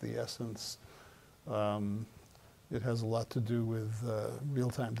extract the essence. It has a lot to do with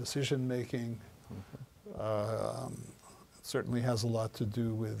real-time decision making. It certainly has a lot to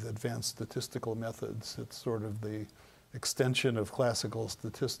do with advanced statistical methods. It's sort of the extension of classical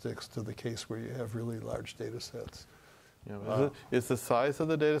statistics to the case where you have really large data sets. Yeah, is the size of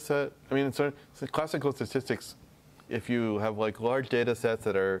the data set, I mean, so classical statistics, if you have like large data sets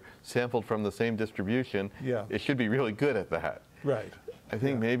that are sampled from the same distribution, it should be really good at that. Right. I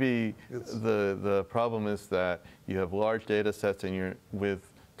think maybe the problem is that you have large data sets and you're with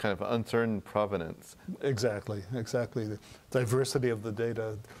kind of uncertain provenance. Exactly. The diversity of the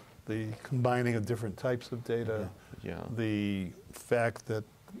data, the combining of different types of data, the fact that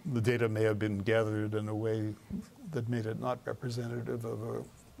the data may have been gathered in a way that made it not representative of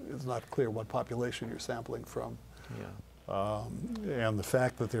it's not clear what population you're sampling from. Yeah. And the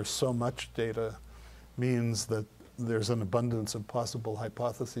fact that there's so much data means that there's an abundance of possible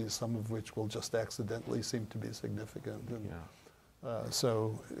hypotheses, some of which will just accidentally seem to be significant. And,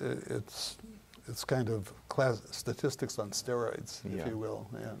 so it's kind of statistics on steroids, if you will,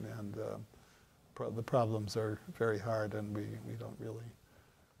 and the problems are very hard, and we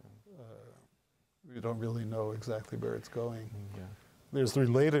don't really know exactly where it's going. Yeah. There's the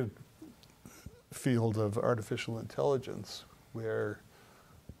related field of artificial intelligence, where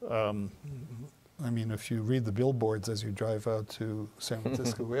I mean, if you read the billboards as you drive out to San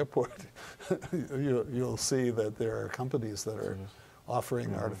Francisco Airport, you'll see that there are companies that are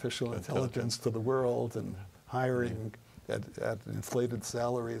offering artificial intelligence to the world and hiring at inflated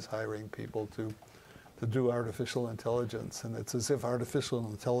salaries, hiring people to do artificial intelligence. And it's as if artificial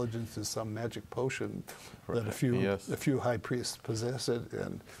intelligence is some magic potion that a few high priests possess it,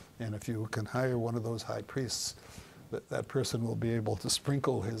 and if you can hire one of those high priests, that person will be able to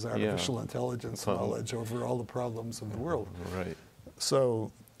sprinkle his artificial intelligence knowledge over all the problems of the world. Right.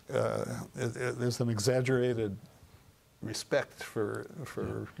 So there's an exaggerated respect for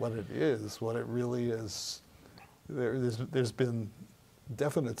what it is, what it really is. There's been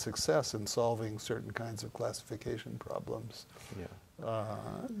definite success in solving certain kinds of classification problems.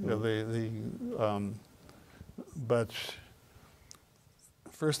 But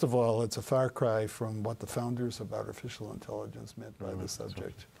first of all, it's a far cry from what the founders of artificial intelligence meant by the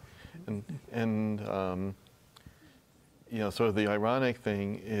subject. And sort of the ironic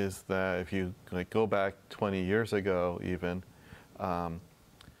thing is that if you go back 20 years ago even, I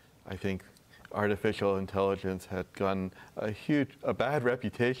think artificial intelligence had gotten a bad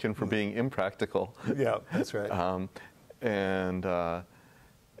reputation for being impractical. Yeah, that's right.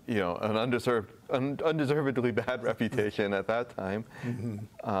 An undeservedly bad reputation at that time.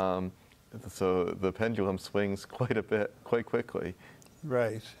 So the pendulum swings quite quickly.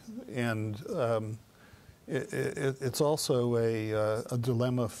 Right, and it's also a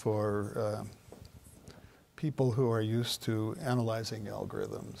dilemma for people who are used to analyzing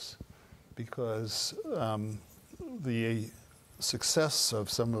algorithms, because the success of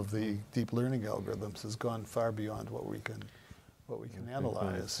some of the deep learning algorithms has gone far beyond what we can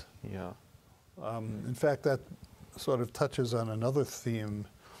analyze. Yeah. In fact, that sort of touches on another theme,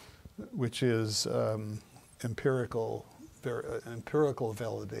 which is empirical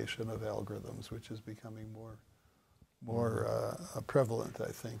validation of algorithms, which is becoming more prevalent,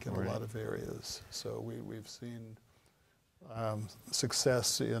 I think, in a lot of areas. So we've seen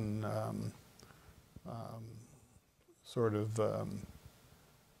success in sort of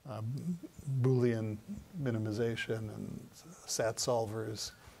Boolean minimization, and SAT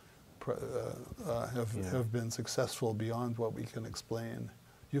solvers have been successful beyond what we can explain.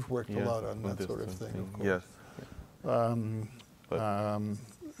 You've worked a lot on that sort of thing, of course. Yes.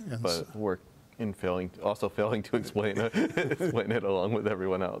 But work in failing to explain it along with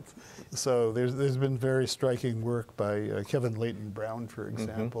everyone else. So there's been very striking work by Kevin Leighton Brown, for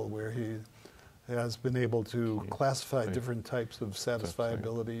example, where he has been able to classify different types of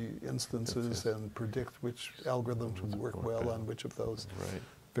satisfiability instances and predict which algorithms would work well on which of those. Right.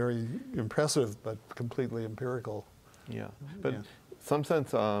 Very impressive, but completely empirical. Yeah, but some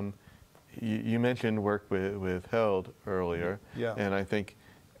sense, you mentioned work with Held earlier, and I think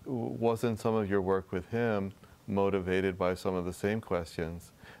wasn't some of your work with him motivated by some of the same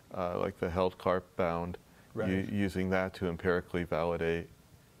questions, like the Held-Karp bound, using that to empirically validate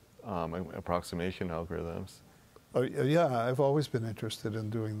approximation algorithms? Oh, yeah, I've always been interested in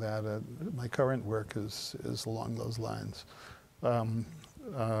doing that. My current work is along those lines.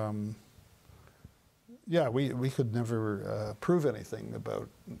 Yeah, we could never prove anything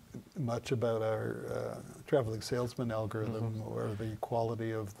much about our traveling salesman algorithm or the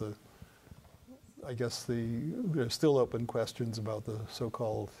quality of the. I guess there's still open questions about the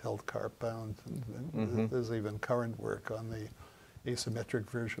so-called Held-Karp bound. And there's even current work on the asymmetric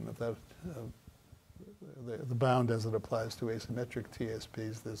version of that, the bound as it applies to asymmetric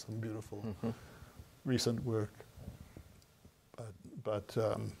TSPs. There's some beautiful recent work, but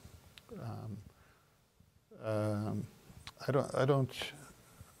I don't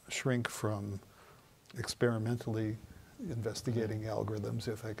shrink from experimentally investigating algorithms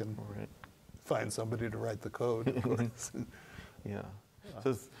if I can find somebody to write the code, of course. Yeah.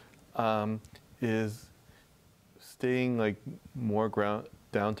 So is staying more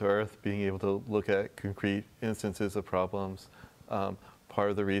down to earth, being able to look at concrete instances of problems, part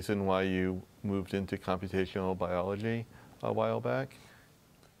of the reason why you moved into computational biology a while back?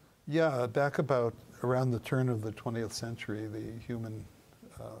 Yeah, back about around the turn of the 20th century, the human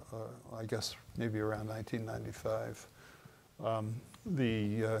I guess maybe around 1995.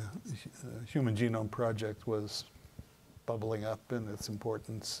 The Human Genome Project was bubbling up in its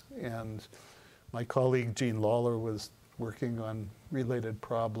importance, and my colleague Gene Lawler was working on related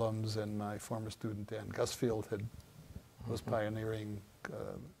problems, and my former student Dan Gusfield was pioneering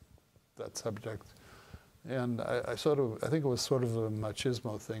that subject. And I think it was sort of a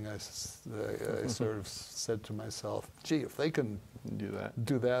machismo thing. I sort of said to myself, gee, if they can do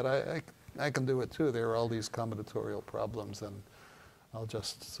that, I can do it too. There are all these combinatorial problems, and I'll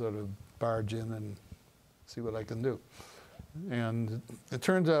just sort of barge in and see what I can do. And it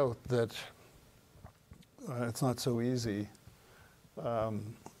turns out that it's not so easy.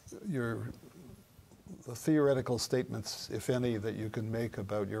 The theoretical statements, if any, that you can make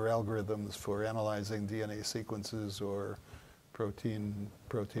about your algorithms for analyzing DNA sequences or protein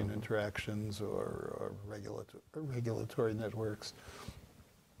interactions or regulatory networks,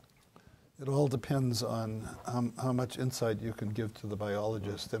 it all depends on how much insight you can give to the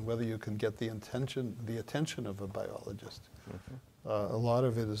biologist and whether you can get the attention of a biologist. A lot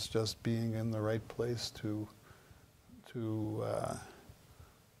of it is just being in the right place to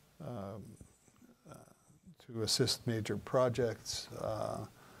assist major projects,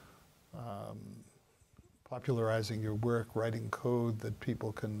 popularizing your work, writing code that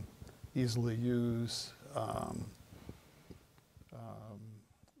people can easily use.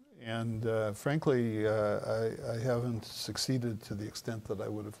 Frankly, I haven't succeeded to the extent that I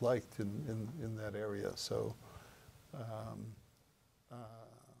would have liked in that area. So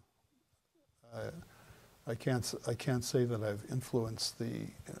I can't say that I've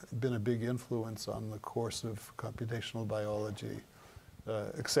been a big influence on the course of computational biology,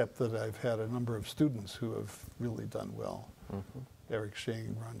 except that I've had a number of students who have really done well. Eric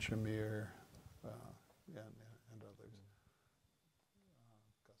Shing, Ron Shamir, and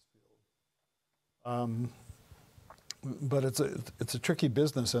others. But it's a tricky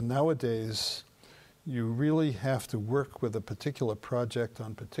business, and nowadays you really have to work with a particular project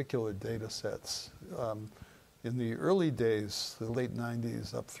on particular data sets. In the early days, the late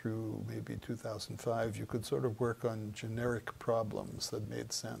 90s up through maybe 2005, you could sort of work on generic problems that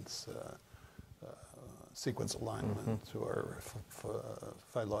made sense, sequence alignment or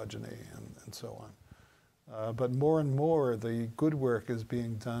phylogeny and so on. But more and more, the good work is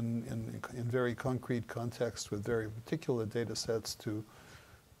being done in very concrete contexts with very particular data sets to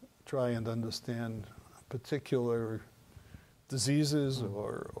try and understand particular diseases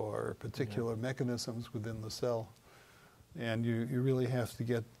or particular mechanisms within the cell. And you really have to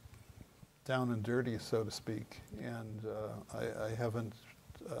get down and dirty, so to speak. And I haven't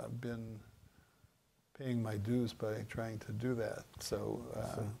been paying my dues by trying to do that. So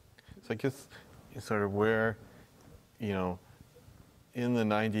I guess sort of where, in the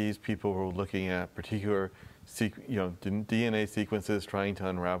 90s, people were looking at particular DNA sequences, trying to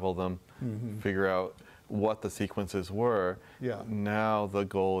unravel them, figure out what the sequences were. Yeah. Now the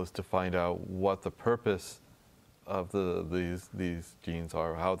goal is to find out what the purpose of these genes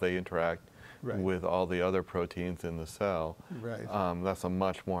are, how they interact with all the other proteins in the cell. Right. That's a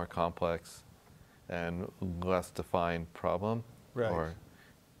much more complex and less defined problem. Right.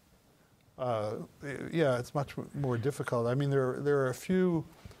 Yeah, it's much more difficult. I mean, there are a few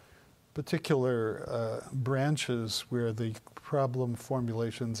particular branches where the problem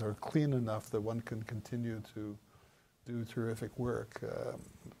formulations are clean enough that one can continue to do terrific work.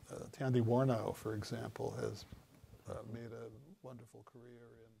 Tandy Warnow, for example, has made a wonderful career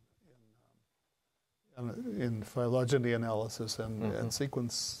in phylogeny analysis and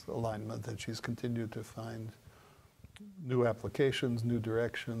sequence alignment, and she's continued to find new applications, new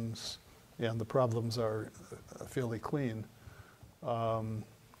directions, and the problems are fairly clean.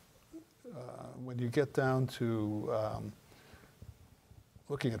 When you get down to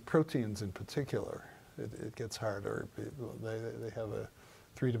looking at proteins in particular, it gets harder. They have a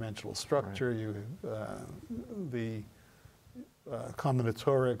three-dimensional structure. The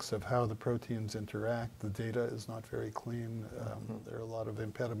combinatorics of how the proteins interact, the data is not very clean. There are a lot of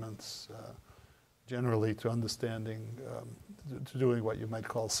impediments generally to understanding, to doing what you might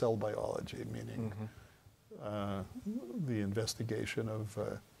call cell biology, meaning the investigation of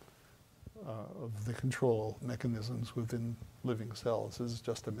the control mechanisms within living cells. This is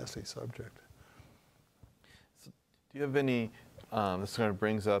just a messy subject. So do you have any, this kind of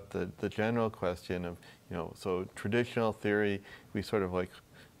brings up the general question of, so traditional theory, we sort of like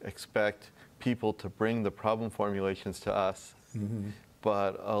expect people to bring the problem formulations to us,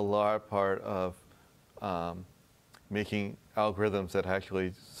 but a large part of making algorithms that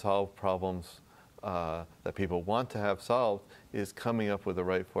actually solve problems that people want to have solved is coming up with the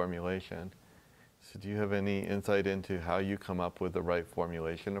right formulation. So do you have any insight into how you come up with the right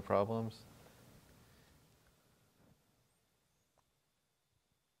formulation of problems?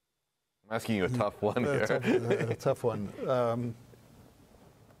 I'm asking you a tough one here. A tough one.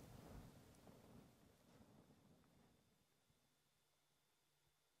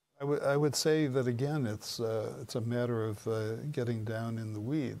 I would say that again, it's a matter of getting down in the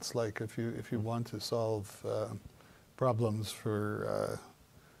weeds. Like if you want to solve problems for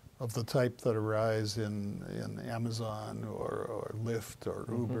of the type that arise in Amazon or Lyft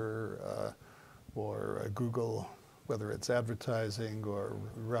or Uber or Google, whether it's advertising or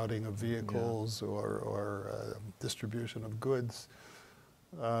routing of vehicles or distribution of goods,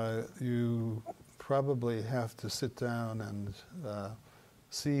 you probably have to sit down and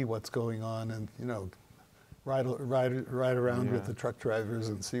see what's going on, and ride around with the truck drivers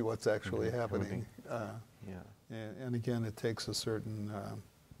and see what's actually happening. And again, it takes a certain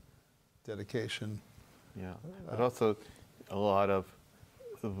dedication. Yeah, but also a lot of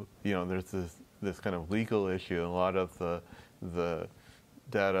there's this kind of legal issue. A lot of the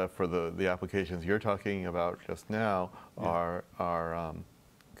data for the applications you're talking about just now are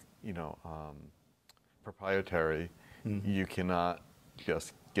proprietary. You cannot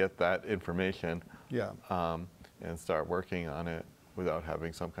just get that information and start working on it without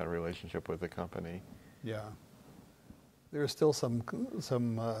having some kind of relationship with the company. Yeah. There are still some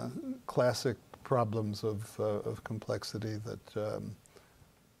classic problems of complexity that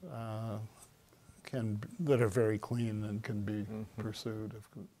that are very clean and can be pursued.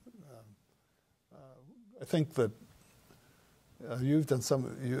 I think that you've done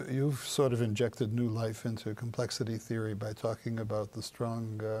you've sort of injected new life into complexity theory by talking about the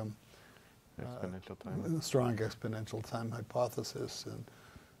strong exponential time hypothesis, and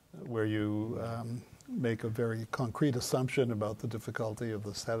where you make a very concrete assumption about the difficulty of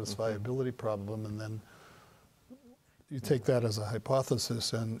the satisfiability problem, and then you take that as a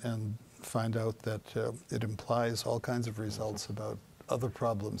hypothesis and find out that it implies all kinds of results about other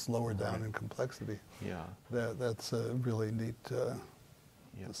problems lower down in complexity. Yeah, that's a really neat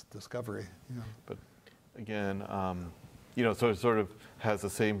discovery. Yeah. But again, so it sort of has the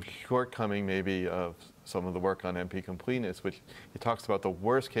same shortcoming maybe of some of the work on NP completeness, which it talks about the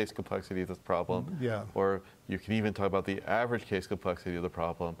worst case complexity of this problem. Or you can even talk about the average case complexity of the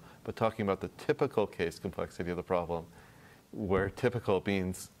problem, but talking about the typical case complexity of the problem, where typical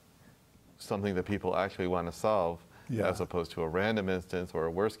means something that people actually want to solve, as opposed to a random instance or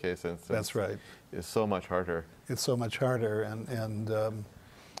a worst case instance. That's right. Is so much harder. It's so much harder, and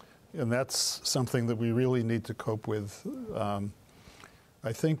that's something that we really need to cope with.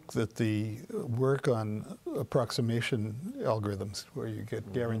 I think that the work on approximation algorithms, where you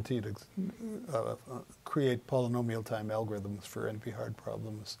get guaranteed to create polynomial time algorithms for NP-hard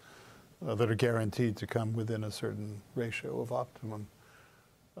problems that are guaranteed to come within a certain ratio of optimum,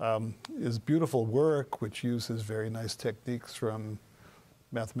 is beautiful work, which uses very nice techniques from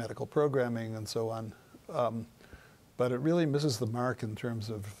mathematical programming and so on. But it really misses the mark in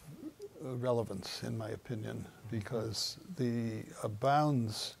terms of relevance, in my opinion, because the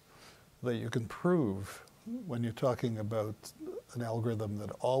bounds that you can prove when you're talking about an algorithm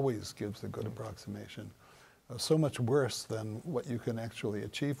that always gives a good approximation are so much worse than what you can actually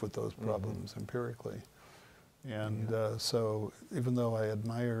achieve with those problems empirically. And so even though I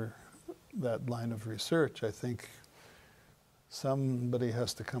admire that line of research, I think somebody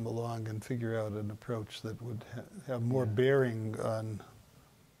has to come along and figure out an approach that would have more bearing on,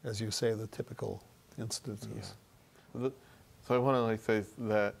 as you say, the typical instances. So I want to say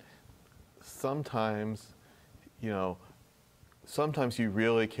that sometimes, sometimes you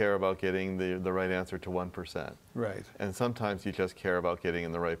really care about getting the right answer to 1%. Right. And sometimes you just care about getting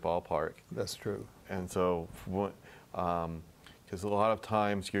in the right ballpark. That's true. And so, because a lot of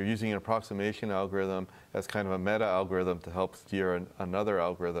times you're using an approximation algorithm as kind of a meta algorithm to help steer another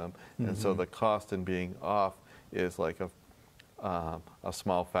algorithm, and so the cost in being off is like a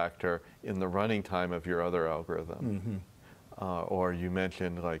small factor in the running time of your other algorithm. Or you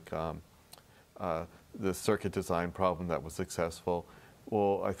mentioned like the circuit design problem that was successful.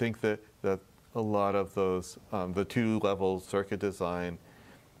 Well, I think that a lot of those, the two-level circuit design,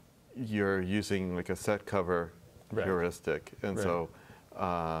 you're using like a set cover heuristic, and so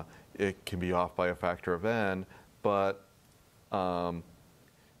it can be off by a factor of n, but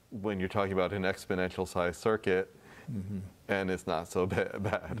when you're talking about an exponential size circuit, n is not so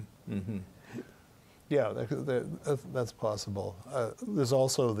bad. Yeah, that's possible. There's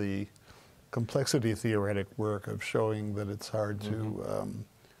also the complexity theoretic work of showing that it's hard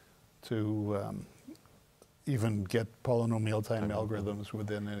to even get polynomial time algorithms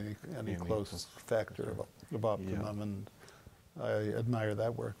within any close factor of optimum, and I admire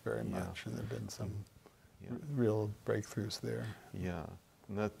that work very much, and there have been some real breakthroughs there. Yeah,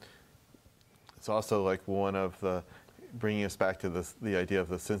 and it's also like one of the, bringing us back to the idea of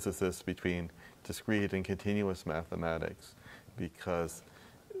the synthesis between discrete and continuous mathematics, because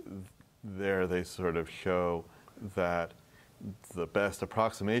there they sort of show that the best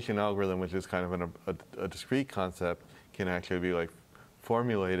approximation algorithm, which is kind of a discrete concept, can actually be like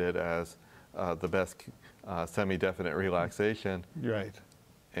formulated as the best semi-definite relaxation. Right.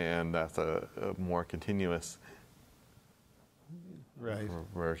 And that's a more continuous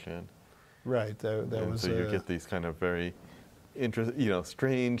version. Right. That was. So you get these kind of very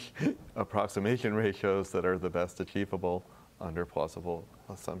strange approximation ratios that are the best achievable under plausible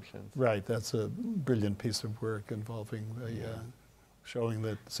assumptions. Right. That's a brilliant piece of work involving showing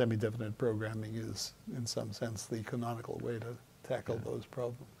that semi-definite programming is, in some sense, the canonical way to tackle those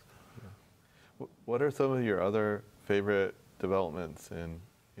problems. Yeah. What are some of your other favorite developments in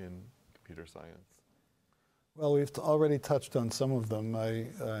computer science? Well, we've already touched on some of them.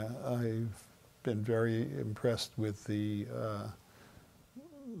 I've been very impressed with the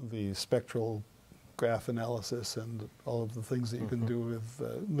spectral graph analysis and all of the things that you can do with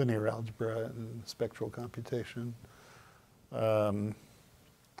linear algebra and spectral computation. I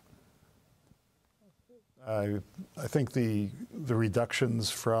think the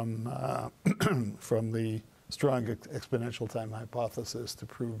reductions from from the strong exponential time hypothesis to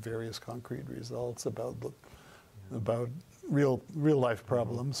prove various concrete results about real life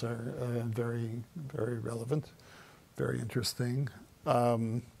problems are very relevant, very interesting.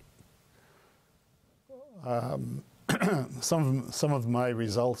 Some of my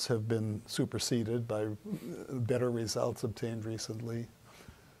results have been superseded by better results obtained recently.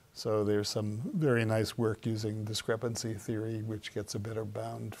 So there's some very nice work using discrepancy theory, which gets a better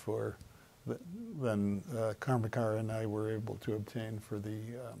bound than Karmakar and I were able to obtain for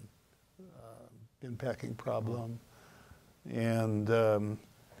the bin packing problem. And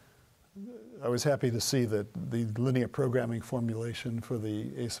I was happy to see that the linear programming formulation for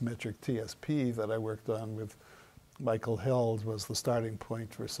the asymmetric TSP that I worked on with Michael Held was the starting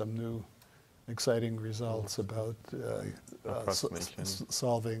point for some new exciting results about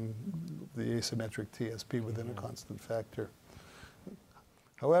solving the asymmetric TSP within a constant factor.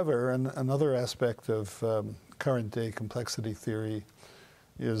 However, another aspect of current day complexity theory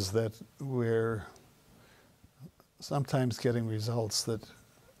is that we're sometimes getting results that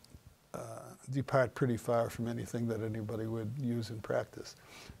depart pretty far from anything that anybody would use in practice.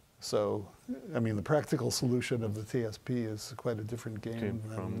 So, I mean, the practical solution of the TSP is quite a different game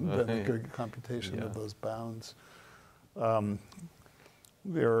than the good computation of those bounds.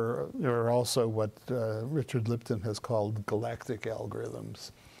 There are also what Richard Lipton has called galactic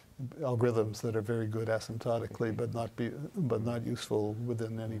algorithms that are very good asymptotically, but not useful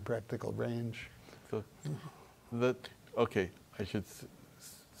within any practical range. So I should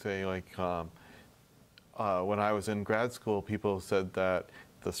say, like, when I was in grad school, people said that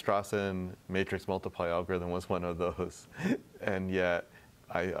the Strassen matrix multiply algorithm was one of those, and yet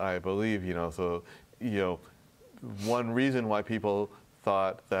I believe, one reason why people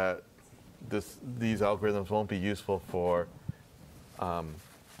thought that these algorithms won't be useful for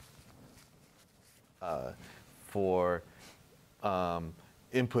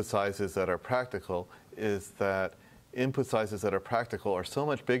input sizes that are practical is that input sizes that are practical are so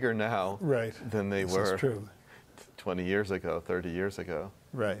much bigger now than they were 20 years ago, 30 years ago.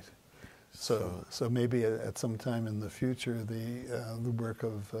 Right. So maybe at some time in the future, the work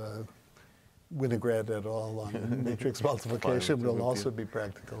of Winograd et al. On matrix multiplication will also be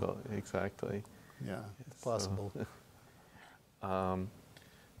practical. Exactly. Yeah, it's possible.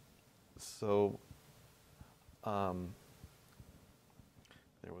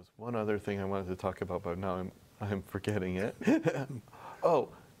 There was one other thing I wanted to talk about, but now I'm forgetting it.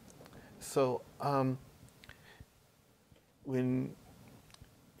 When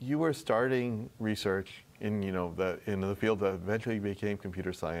you were starting research in the field that eventually became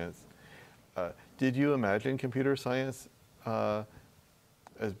computer science, did you imagine computer science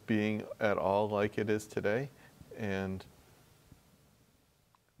as being at all like it is today? And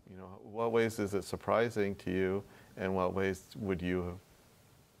what ways is it surprising to you, and what ways would you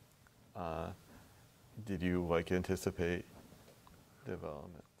have did you anticipate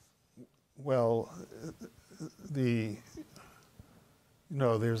developments? Well,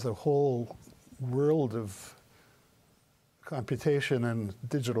 there's a whole world of computation and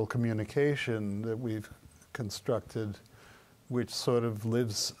digital communication that we've constructed which sort of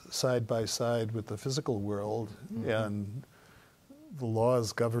lives side by side with the physical world, and the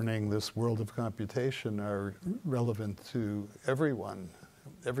laws governing this world of computation are relevant to everyone.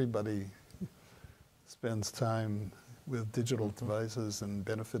 Everybody spends time with digital devices and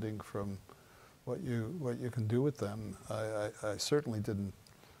benefiting from what you can do with them. I certainly didn't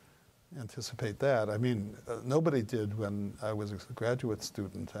anticipate that. I mean, nobody did when I was a graduate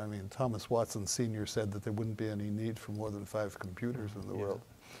student. I mean, Thomas Watson Sr. said that there wouldn't be any need for more than 5 computers in the world.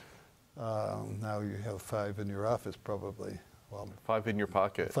 Now you have 5 in your office, probably. Well, 5 in your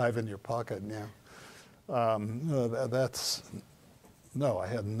pocket. 5 in your pocket, yeah. No, I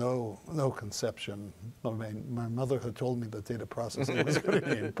had no conception. I mean, my mother had told me that data processing was going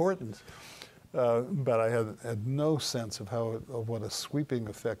to be important, but I had no sense of what a sweeping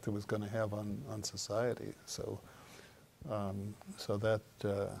effect it was going to have on society. So, that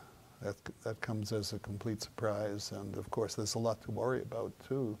comes as a complete surprise. And of course, there's a lot to worry about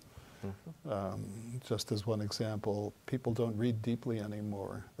too. Just as one example, people don't read deeply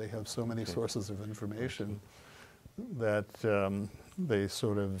anymore. They have so many sources of information that they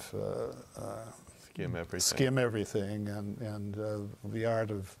sort of skim everything, and the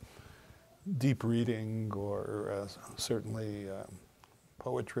art of deep reading, or certainly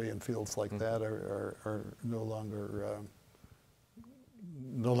poetry and fields like that are no longer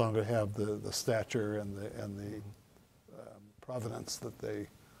have the stature and the provenance that they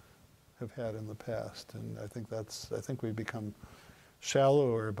have had in the past. And I think we've become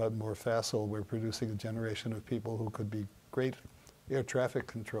shallower but more facile. We're producing a generation of people who could be great air traffic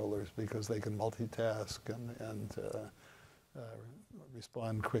controllers because they can multitask and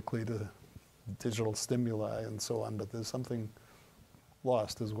respond quickly to digital stimuli and so on, but there's something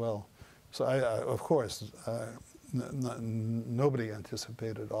lost as well. So of course, nobody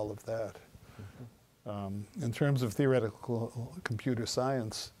anticipated all of that. In terms of theoretical computer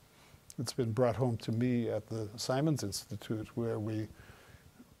science, it's been brought home to me at the Simons Institute, where we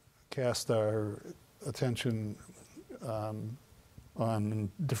cast our attention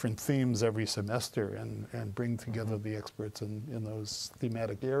on different themes every semester and bring together the experts in those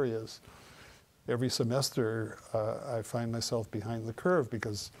thematic areas. Every semester, I find myself behind the curve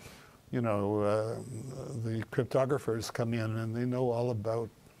because, the cryptographers come in and they know all about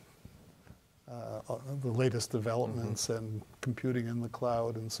the latest developments and computing in the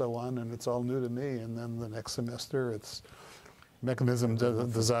cloud and so on, and it's all new to me. And then the next semester, it's mechanism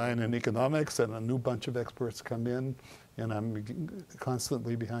design and economics, and a new bunch of experts come in, and I'm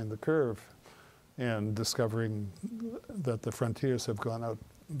constantly behind the curve and discovering that the frontiers have gone out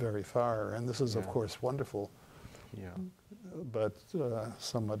very far. And this is, of course, wonderful, but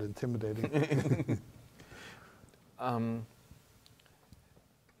somewhat intimidating.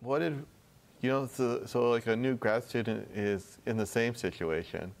 What did so like a new grad student is in the same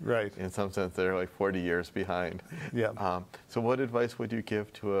situation. Right. In some sense, they're like 40 years behind. Yeah. So what advice would you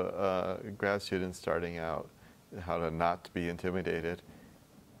give to a grad student starting out, how to not be intimidated?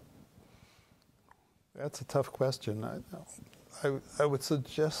 That's a tough question. I would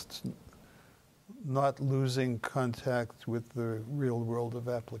suggest not losing contact with the real world of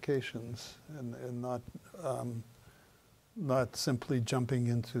applications, and not simply jumping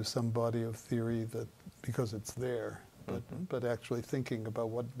into some body of theory that because it's there, but actually thinking about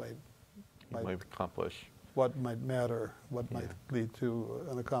what might accomplish, what might matter, what might lead to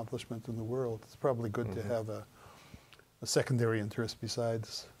an accomplishment in the world. It's probably good to have a secondary interest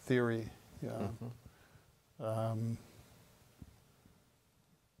besides theory.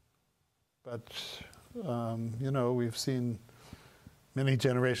 But we've seen many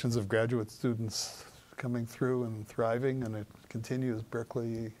generations of graduate students coming through and thriving, and it continues.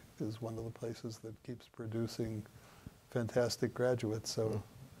 Berkeley is one of the places that keeps producing fantastic graduates, so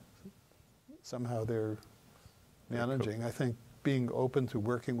somehow they're managing. I think being open to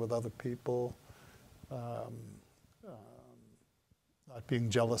working with other people, not being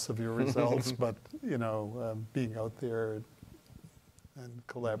jealous of your results, but being out there and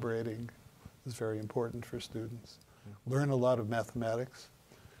collaborating is very important for students. Learn a lot of mathematics.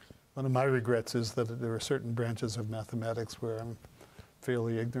 One of my regrets is that there are certain branches of mathematics where I'm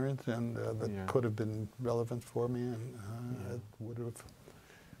fairly ignorant, and that could have been relevant for me, and I would have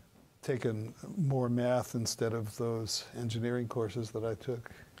taken more math instead of those engineering courses that I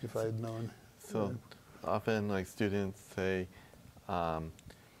took if I had known. So often, like, students say,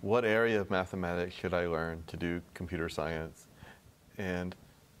 what area of mathematics should I learn to do computer science? And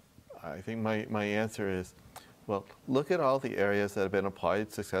I think my answer is, well, look at all the areas that have been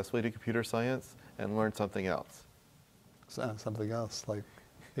applied successfully to computer science and learn something else. Something else, like?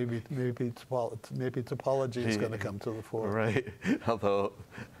 maybe topology is going to come to the fore. Right. Although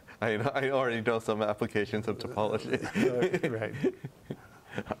I already know some applications of topology. Right.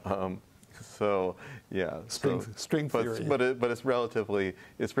 So yeah. String theory. But it's relatively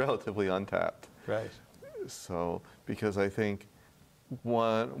untapped. Right. So because I think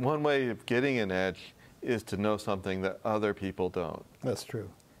one way of getting an edge is to know something that other people don't. That's true.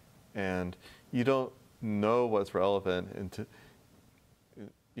 And you don't know what's relevant until,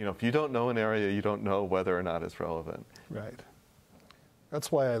 if you don't know an area, you don't know whether or not it's relevant. Right.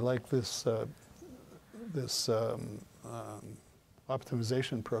 That's why I like this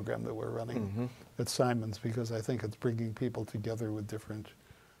optimization program that we're running at Simons, because I think it's bringing people together who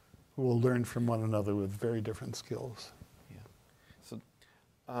will learn from one another with very different skills. Yeah. So,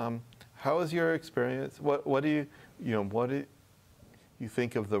 how is your experience? What do you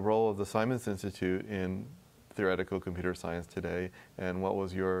think of the role of the Simons Institute in theoretical computer science today, and what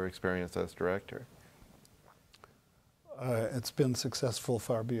was your experience as director? It's been successful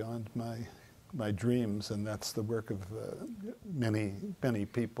far beyond my dreams, and that's the work of many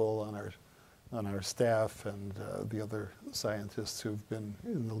people on our staff and the other scientists who've been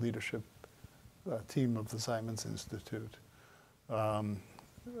in the leadership team of the Simons Institute.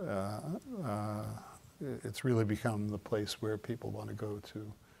 It's really become the place where people want to go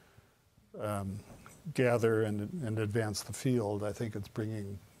to gather and advance the field. I think it's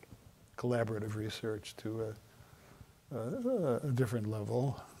bringing collaborative research to a different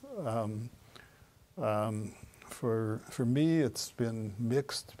level. For me, it's been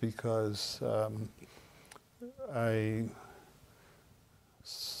mixed because I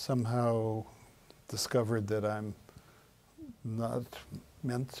somehow discovered that I'm not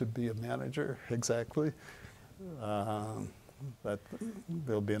meant to be a manager exactly. That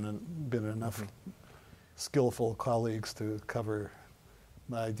there'll been enough skillful colleagues to cover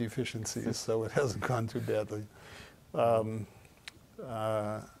my deficiencies, so it hasn't gone too badly.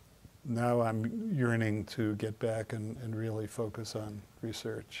 Now I'm yearning to get back and really focus on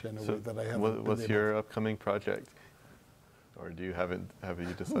research in a way that I haven't. What's your upcoming project? Or have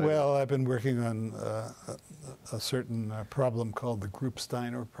you decided? Well, I've been working on a certain problem called the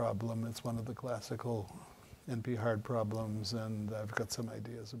Group-Steiner problem. It's one of the classical NP-hard problems, and I've got some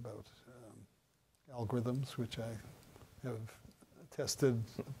ideas about algorithms, which I have tested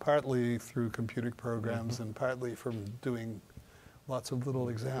partly through computer programs and partly from doing lots of little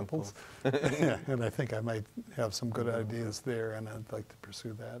examples. And I think I might have some good ideas there, and I'd like to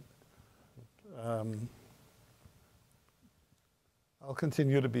pursue that. I'll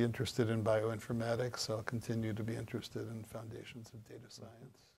continue to be interested in bioinformatics. I'll continue to be interested in foundations of data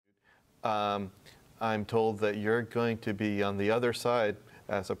science. I'm told that you're going to be on the other side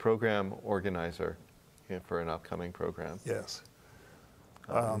as a program organizer for an upcoming program. Yes.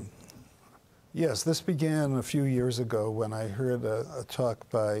 Yes, this began a few years ago when I heard a talk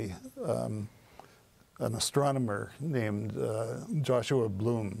by an astronomer named Joshua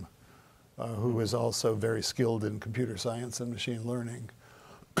Bloom, who is also very skilled in computer science and machine learning.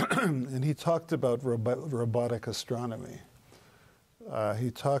 And he talked about robotic astronomy. He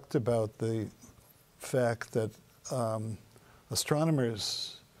talked about the fact that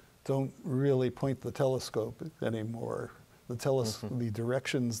astronomers don't really point the telescope anymore. The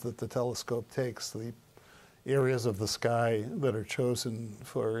directions that the telescope takes, the areas of the sky that are chosen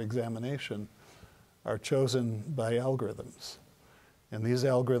for examination, are chosen by algorithms. And these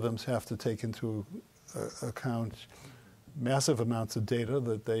algorithms have to take into account massive amounts of data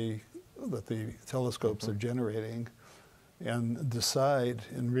that the telescopes are generating, and decide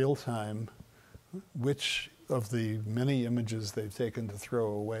in real time which of the many images they've taken to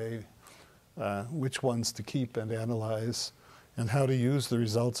throw away, which ones to keep and analyze, and how to use the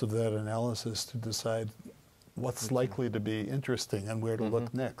results of that analysis to decide what's likely to be interesting and where to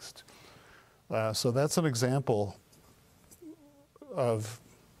look next. So that's an example of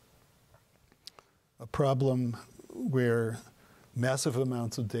a problem where massive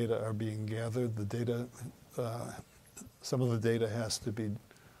amounts of data are being gathered. The data, some of the data has to be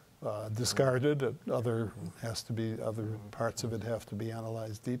discarded. Other parts of it have to be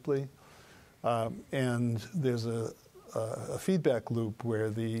analyzed deeply. And there's a feedback loop where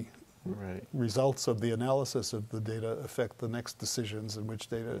the results of the analysis of the data affect the next decisions in which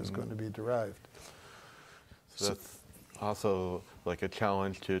data is going to be derived. So that's also like a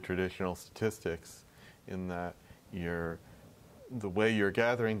challenge to traditional statistics, in that the way you're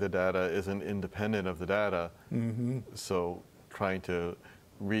gathering the data isn't independent of the data. So trying to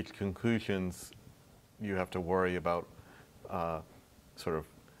reach conclusions, you have to worry about sort of,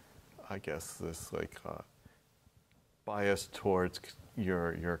 I guess, this like bias towards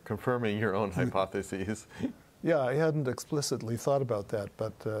you're confirming your own hypotheses. Yeah, I hadn't explicitly thought about that,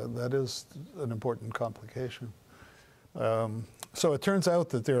 but that is an important complication. So it turns out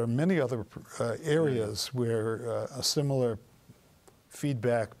that there are many other areas where a similar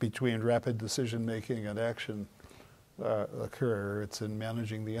feedback between rapid decision making and action occur. It's in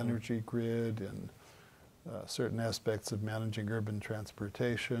managing the energy grid, in certain aspects of managing urban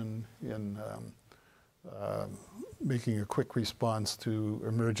transportation, in making a quick response to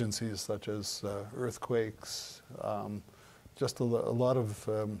emergencies such as earthquakes, just a lot of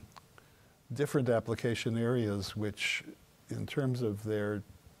different application areas which, in terms of their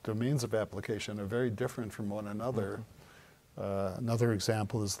domains of application, are very different from one another. Another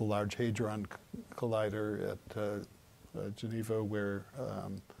example is the Large Hadron Collider at Geneva, where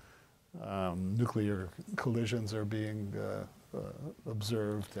nuclear collisions are being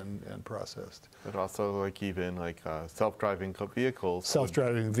observed and processed. But also, like, even like self-driving vehicles.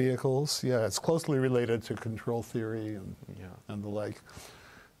 Self-driving vehicles, yeah, it's closely related to control theory and the like.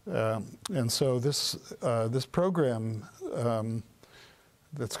 And so this program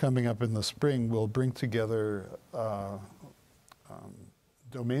that's coming up in the spring will bring together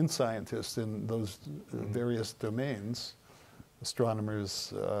domain scientists in those various domains,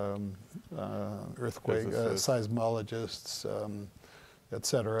 astronomers, earthquake seismologists, et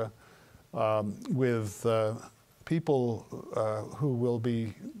cetera, with people who will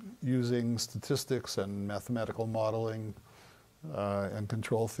be using statistics and mathematical modeling and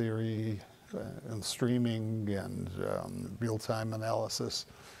control theory and streaming and real-time analysis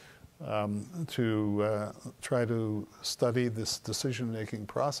to try to study this decision-making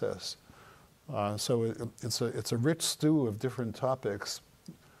process. So it's a rich stew of different topics,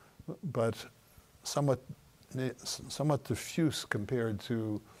 but somewhat diffuse compared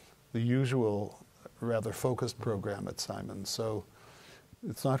to the usual rather focused program at Simon. So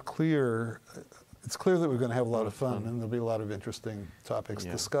it's not clear. It's clear that we're going to have a lot of fun, and there'll be a lot of interesting topics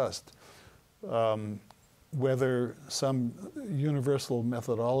discussed. Whether some universal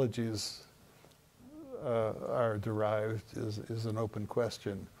methodologies are derived is an open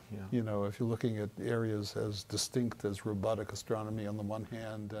question. Yeah. You know, if you're looking at areas as distinct as robotic astronomy on the one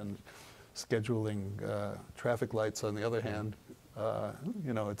hand and scheduling traffic lights on the other hand,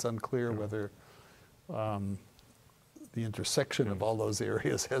 you know, it's unclear whether the intersection of all those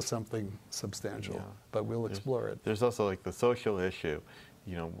areas has something substantial, but we'll explore it. There's also like the social issue.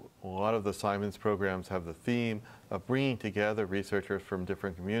 You know, a lot of the Simons programs have the theme of bringing together researchers from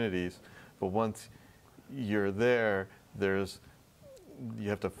different communities, but once you're there, you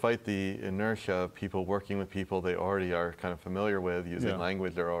have to fight the inertia of people working with people they already are kind of familiar with, using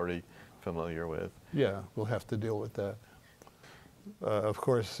language they're already familiar with. Yeah, we'll have to deal with that. Of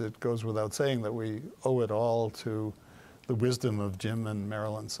course, it goes without saying that we owe it all to the wisdom of Jim and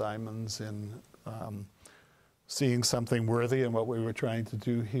Marilyn Simons in seeing something worthy in what we were trying to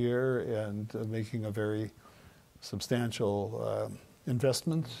do here and making a very substantial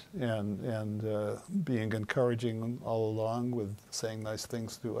investment and being encouraging all along with saying nice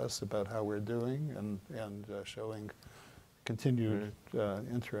things to us about how we're doing and showing continued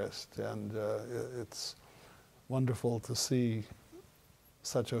interest. And it's wonderful to see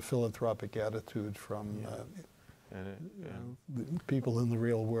such a philanthropic attitude from people in the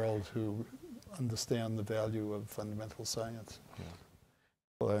real world who understand the value of fundamental science. Yeah.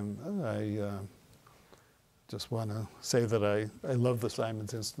 Well, I just want to say that I love the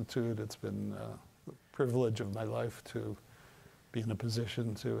Simons Institute. It's been a privilege of my life to be in a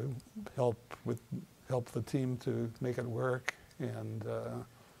position to help the team to make it work, and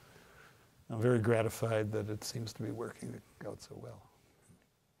I'm very gratified that it seems to be working out so well.